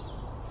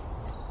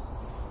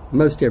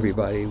most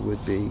everybody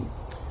would be.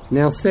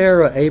 Now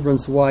Sarah,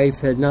 Abram's wife,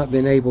 had not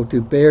been able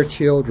to bear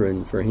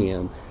children for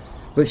him,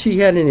 but she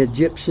had an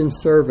Egyptian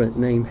servant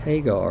named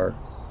Hagar.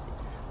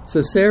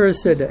 So Sarah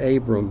said to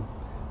Abram,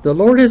 the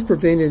Lord has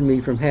prevented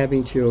me from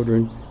having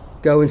children.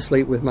 Go and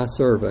sleep with my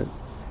servant.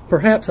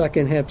 Perhaps I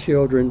can have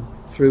children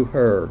through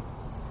her.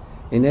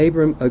 And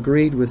Abram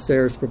agreed with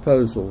Sarah's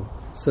proposal.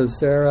 So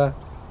Sarah,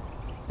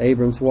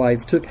 Abram's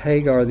wife, took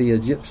Hagar, the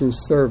Egyptian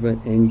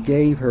servant, and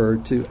gave her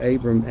to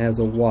Abram as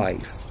a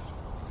wife.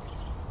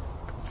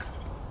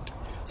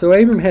 So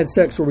Abram had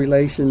sexual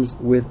relations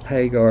with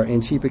Hagar,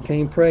 and she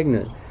became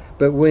pregnant.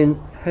 But when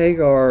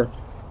Hagar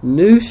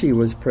knew she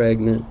was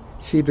pregnant,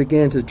 she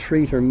began to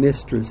treat her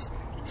mistress,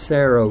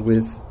 Sarah,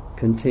 with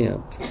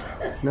contempt.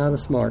 Not a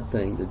smart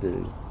thing to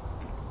do.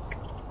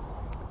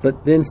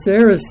 But then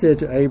Sarah said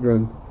to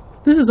Abram,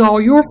 this is all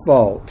your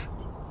fault.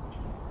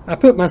 I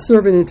put my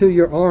servant into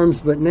your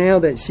arms, but now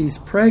that she's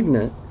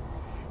pregnant,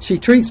 she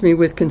treats me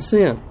with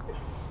contempt.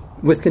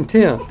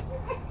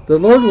 The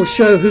Lord will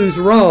show who's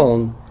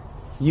wrong,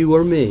 you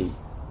or me.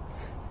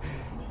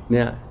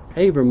 Now,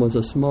 Abram was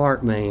a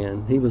smart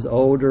man. He was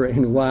older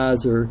and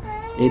wiser.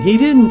 And he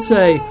didn't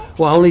say,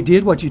 well, I only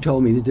did what you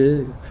told me to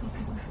do.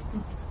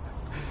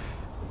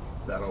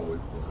 That always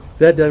works.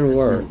 That doesn't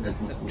work.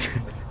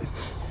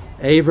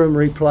 Abram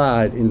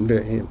replied,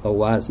 in a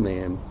wise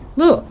man,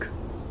 look,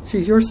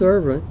 she's your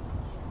servant,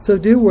 so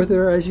deal with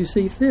her as you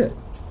see fit.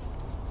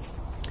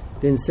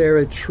 Then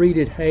Sarah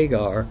treated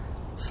Hagar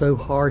so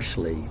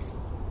harshly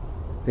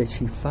that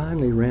she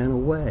finally ran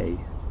away.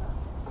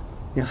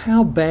 Now,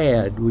 how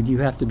bad would you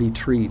have to be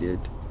treated?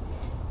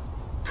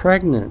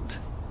 Pregnant.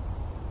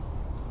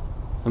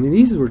 I mean,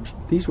 these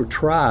were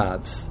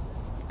tribes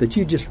that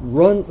you just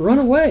run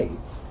away.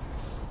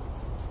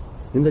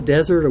 In the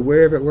desert or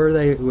wherever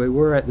they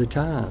were at the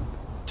time.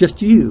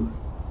 Just you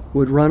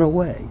would run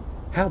away.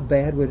 How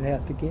bad would it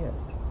have to get?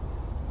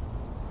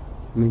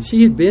 I mean,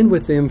 she had been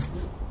with them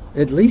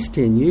at least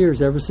 10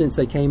 years, ever since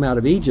they came out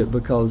of Egypt,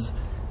 because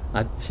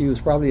she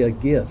was probably a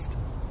gift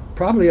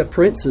probably a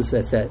princess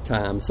at that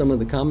time. Some of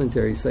the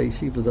commentaries say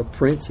she was a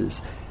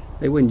princess.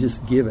 They wouldn't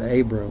just give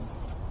Abram,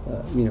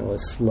 a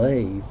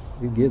slave.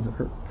 They'd give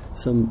her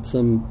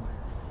some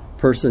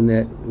person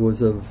that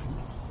was of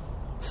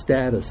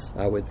status,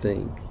 I would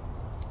think.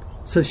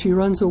 So she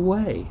runs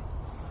away.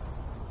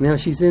 Now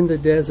she's in the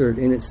desert,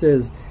 and it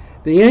says,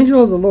 the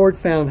angel of the Lord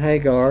found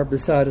Hagar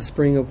beside a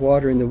spring of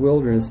water in the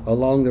wilderness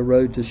along the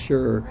road to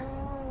Shur.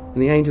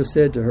 And the angel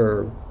said to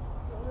her,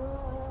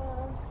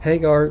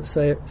 Hagar,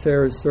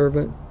 Sarah's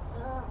servant,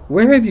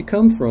 where have you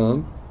come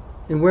from,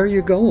 and where are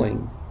you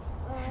going?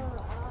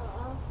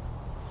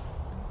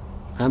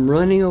 I'm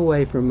running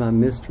away from my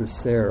mistress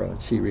Sarah,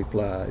 she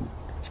replied.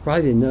 She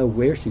probably didn't know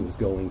where she was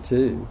going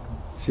to.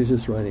 She was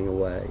just running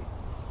away.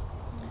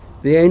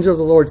 The angel of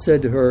the Lord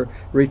said to her,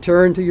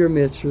 return to your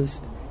mistress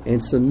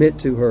and submit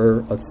to her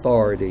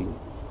authority.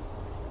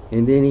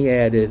 And then he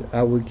added,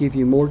 I will give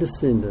you more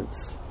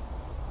descendants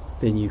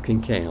than you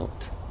can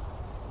count.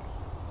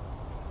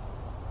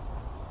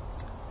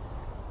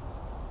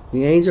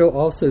 The angel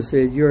also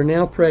said, you are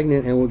now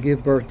pregnant and will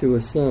give birth to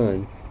a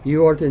son.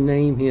 You are to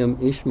name him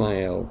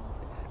Ishmael,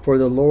 for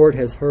the Lord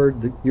has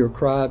heard your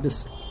cry of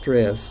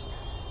distress.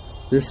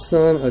 This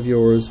son of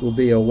yours will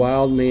be a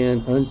wild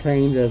man,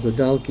 untamed as a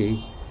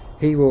donkey.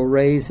 He will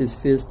raise his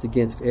fist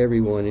against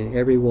everyone, and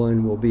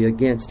everyone will be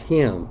against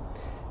him.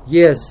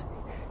 Yes,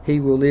 he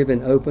will live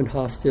in open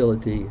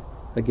hostility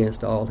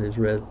against all his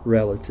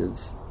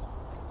relatives.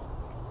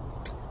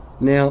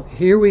 Now,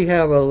 here we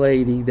have a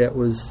lady that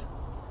was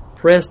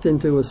pressed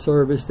into a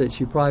service that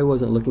she probably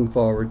wasn't looking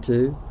forward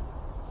to,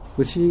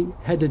 but she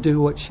had to do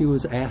what she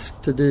was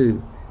asked to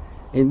do.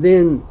 And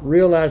then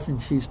realizing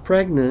she's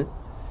pregnant,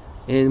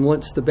 and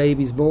once the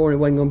baby's born, it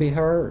wasn't going to be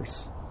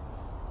hers.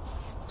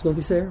 It's going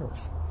to be Sarah's.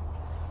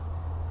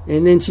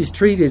 And then she's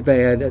treated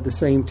bad at the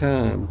same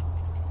time,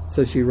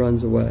 so she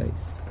runs away.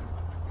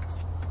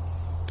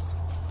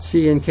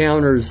 She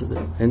encounters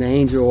an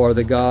angel or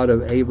the God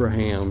of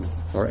Abraham,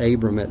 or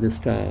Abram at this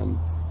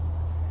time.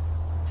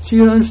 She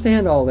didn't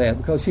understand all that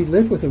because she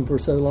lived with him for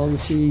so long.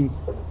 She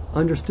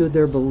understood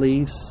their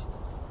beliefs.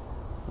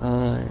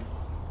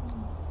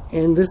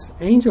 And this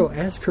angel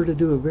asked her to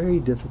do a very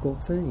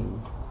difficult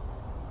thing.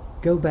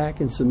 Go back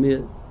and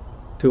submit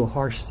to a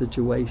harsh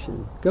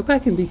situation. Go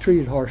back and be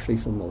treated harshly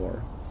some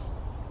more.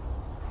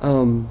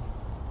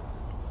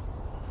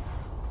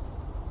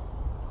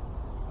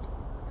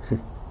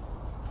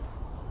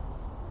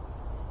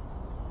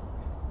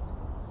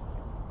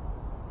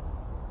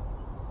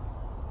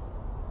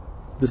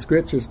 The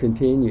scriptures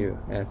continue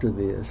after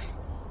this.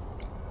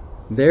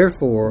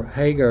 Therefore,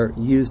 Hagar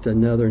used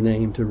another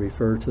name to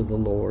refer to the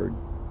Lord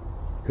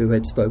who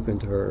had spoken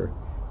to her.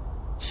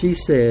 She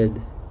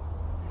said,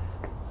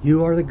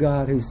 you are the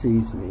God who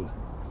sees me.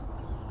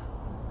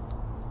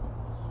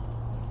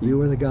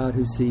 You are the God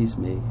who sees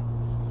me.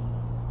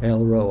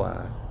 El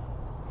Roi.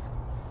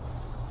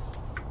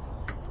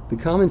 The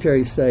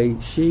commentaries say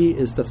she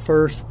is the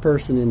first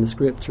person in the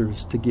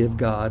scriptures to give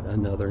God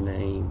another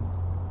name.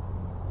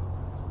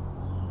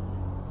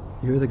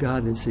 You're the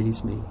God that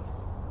sees me.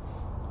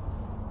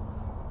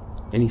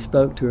 And he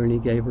spoke to her and he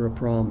gave her a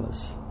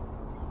promise.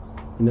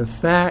 And the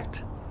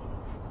fact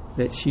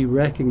that she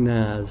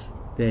recognized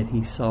that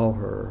he saw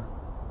her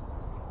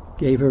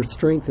gave her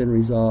strength and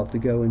resolve to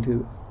go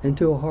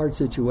into a hard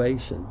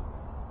situation.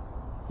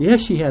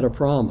 Yes, she had a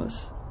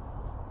promise,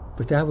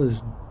 but that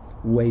was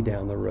way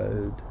down the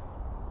road.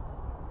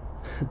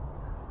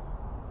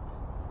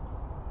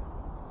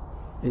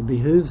 It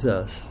behooves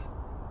us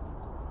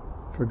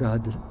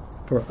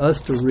for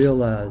us to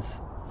realize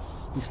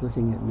he's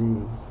looking at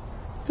me.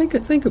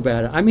 Think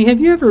about it. I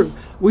mean,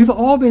 we've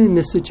all been in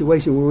this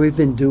situation where we've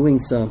been doing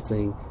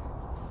something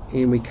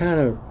and we kind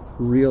of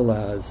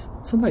realize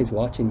somebody's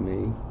watching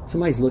me,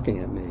 somebody's looking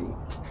at me.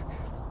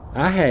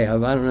 I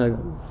have. I don't know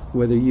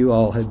whether you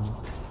all had.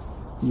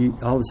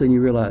 All of a sudden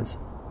you realize,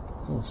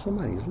 oh,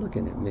 somebody's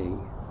looking at me.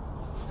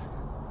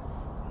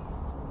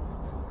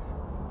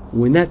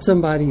 When that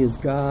somebody is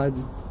God,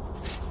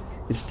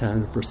 it's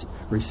time to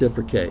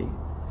reciprocate.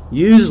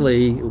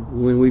 Usually,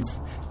 when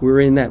we're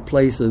in that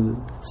place of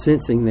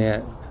sensing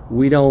that,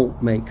 we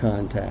don't make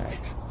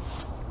contact.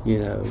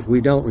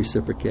 We don't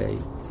reciprocate.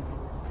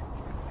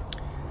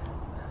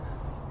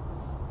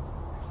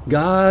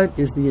 God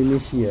is the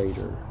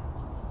initiator.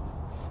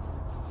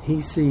 He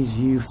sees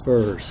you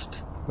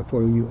first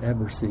before you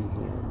ever see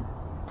him.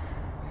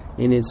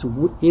 And it's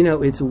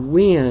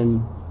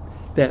when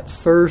that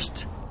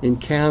first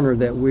encounter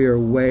that we're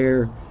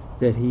aware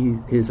that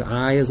his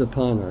eye is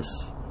upon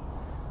us.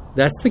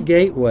 That's the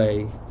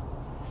gateway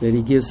that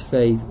he gives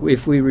faith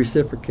if we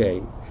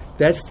reciprocate.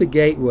 That's the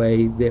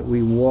gateway that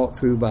we walk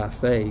through by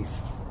faith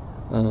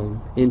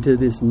into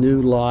this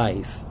new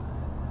life.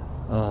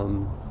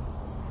 And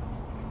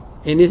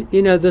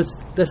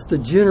that's the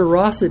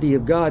generosity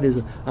of God.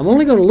 Is I'm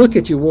only going to look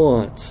at you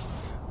once.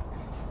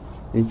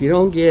 And if you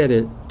don't get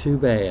it, too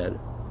bad.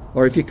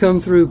 Or if you come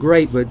through,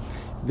 great, but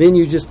then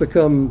you just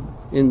become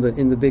in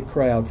the big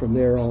crowd from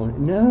there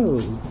on.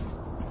 No.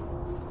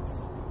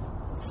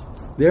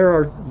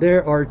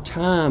 There are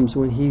times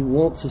when He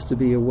wants us to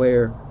be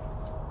aware,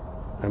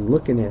 I'm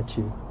looking at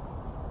you.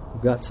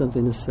 I've got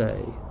something to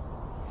say.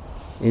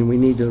 And we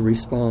need to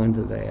respond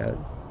to that.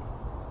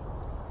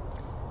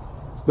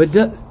 But,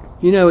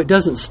 it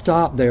doesn't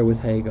stop there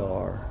with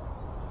Hagar.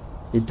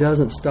 It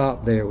doesn't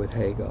stop there with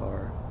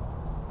Hagar.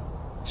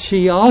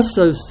 She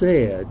also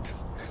said,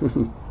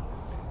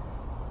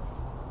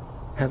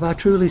 have I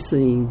truly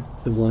seen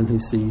the one who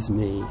sees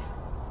me?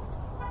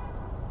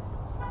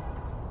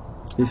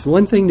 It's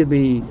one thing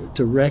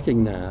to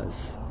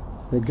recognize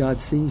that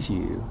God sees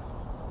you.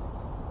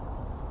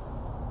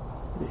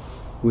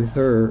 With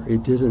her,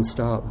 it doesn't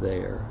stop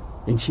there.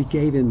 And she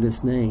gave him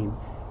this name.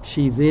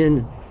 She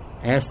then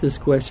asked this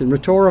question,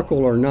 rhetorical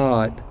or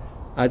not,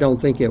 I don't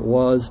think it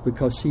was,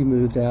 because she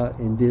moved out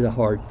and did a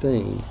hard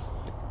thing.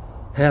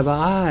 Have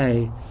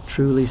I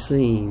truly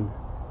seen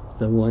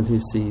the one who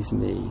sees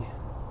me?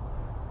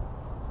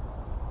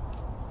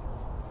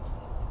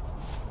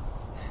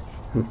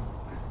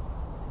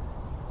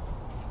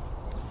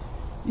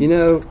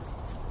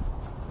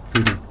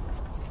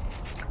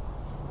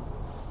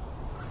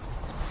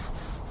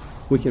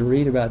 We can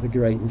read about the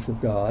greatness of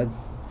God.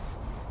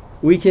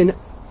 We can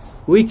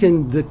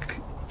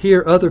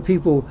hear other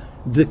people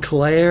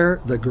declare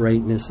the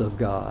greatness of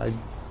God.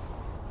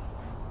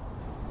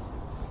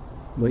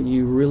 But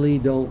you really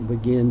don't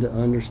begin to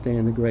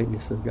understand the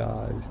greatness of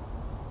God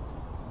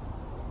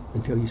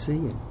until you see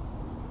Him.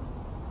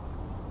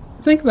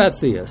 Think about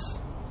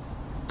this.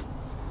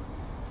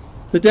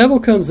 The devil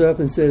comes up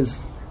and says,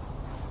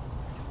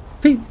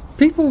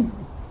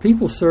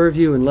 people serve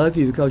you and love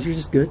you because you're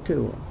just good to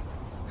them.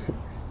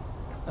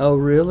 Oh,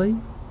 really?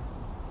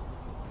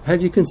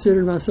 Have you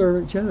considered my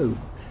servant Job?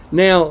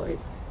 Now,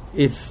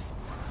 if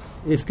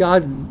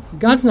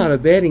God's not a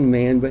betting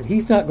man, but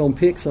He's not going to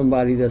pick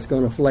somebody that's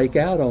going to flake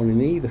out on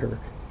Him either.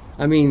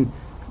 I mean,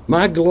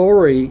 my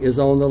glory is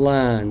on the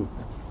line.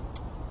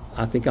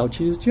 I think I'll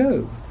choose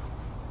Job.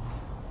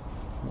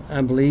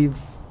 I believe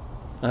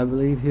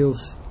he'll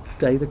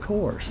stay the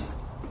course.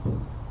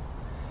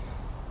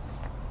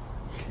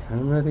 I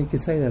don't know if he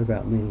can say that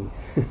about me.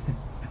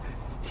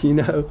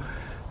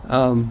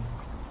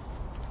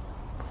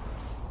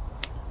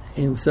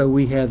 And so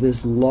we have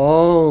this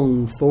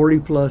long 40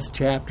 plus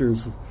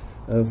chapters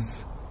of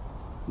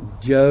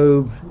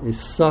Job is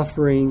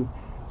suffering,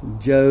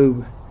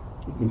 Job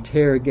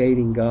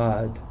interrogating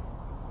God.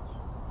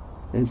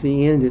 And at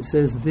the end it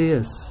says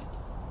this,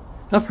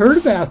 I've heard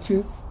about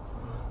you.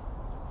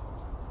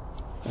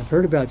 I've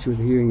heard about you with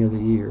the hearing of the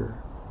ear,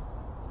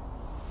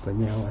 but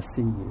now I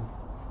see you.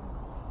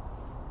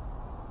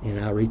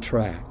 And I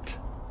retract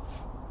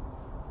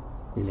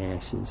in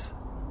ashes.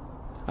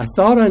 I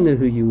thought I knew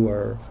who you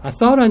were. I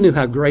thought I knew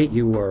how great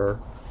you were.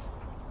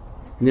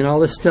 And then all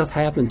this stuff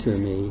happened to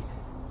me.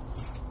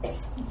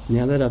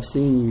 Now that I've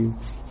seen you,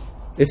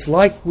 it's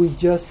like we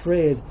just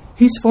read,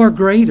 He's far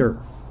greater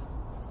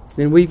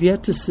than we've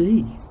yet to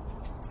see.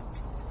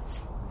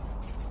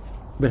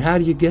 But how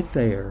do you get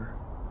there?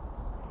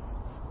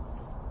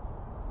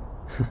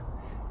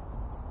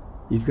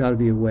 You've got to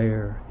be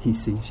aware He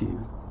sees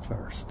you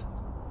first.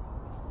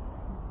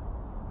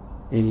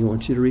 And He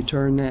wants you to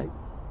return that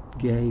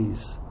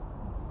gaze.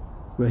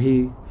 But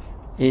He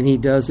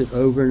does it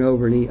over and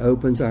over, and He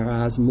opens our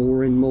eyes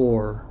more and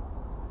more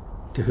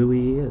to who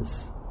He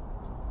is.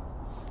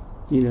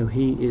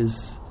 He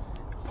is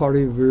part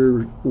of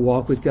your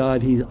walk with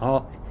God.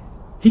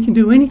 He can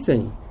do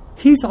anything.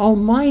 He's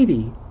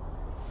almighty.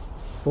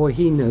 Boy,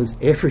 He knows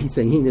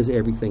everything. He knows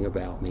everything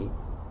about me.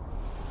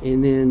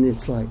 And then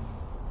it's like,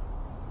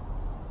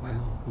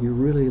 wow, you're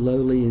really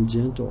lowly and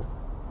gentle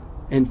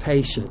and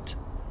patient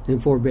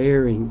and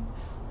forbearing.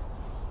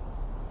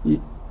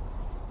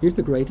 You're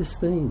the greatest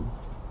thing.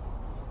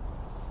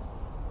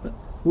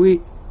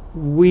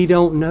 We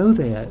don't know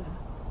that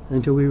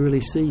until we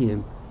really see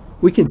Him.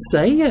 We can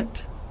say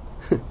it,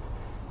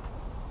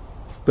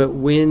 but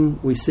when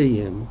we see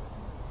Him,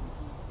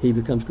 He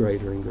becomes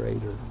greater and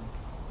greater.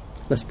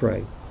 Let's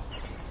pray.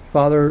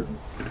 Father,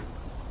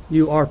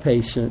 You are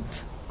patient,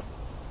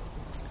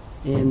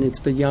 and it's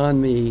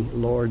beyond me,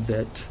 Lord,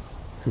 that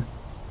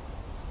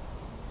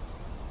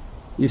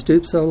You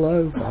stoop so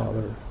low,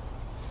 Father.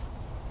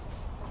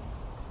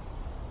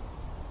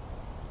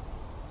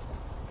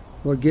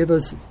 Lord, give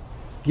us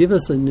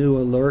a new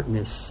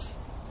alertness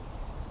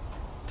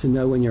to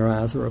know when Your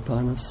eyes are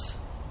upon us,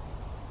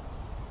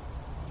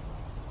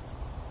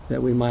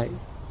 that we might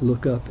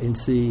look up and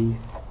see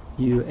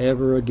You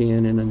ever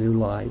again in a new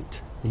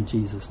light. In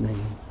Jesus'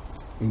 name,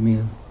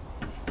 amen.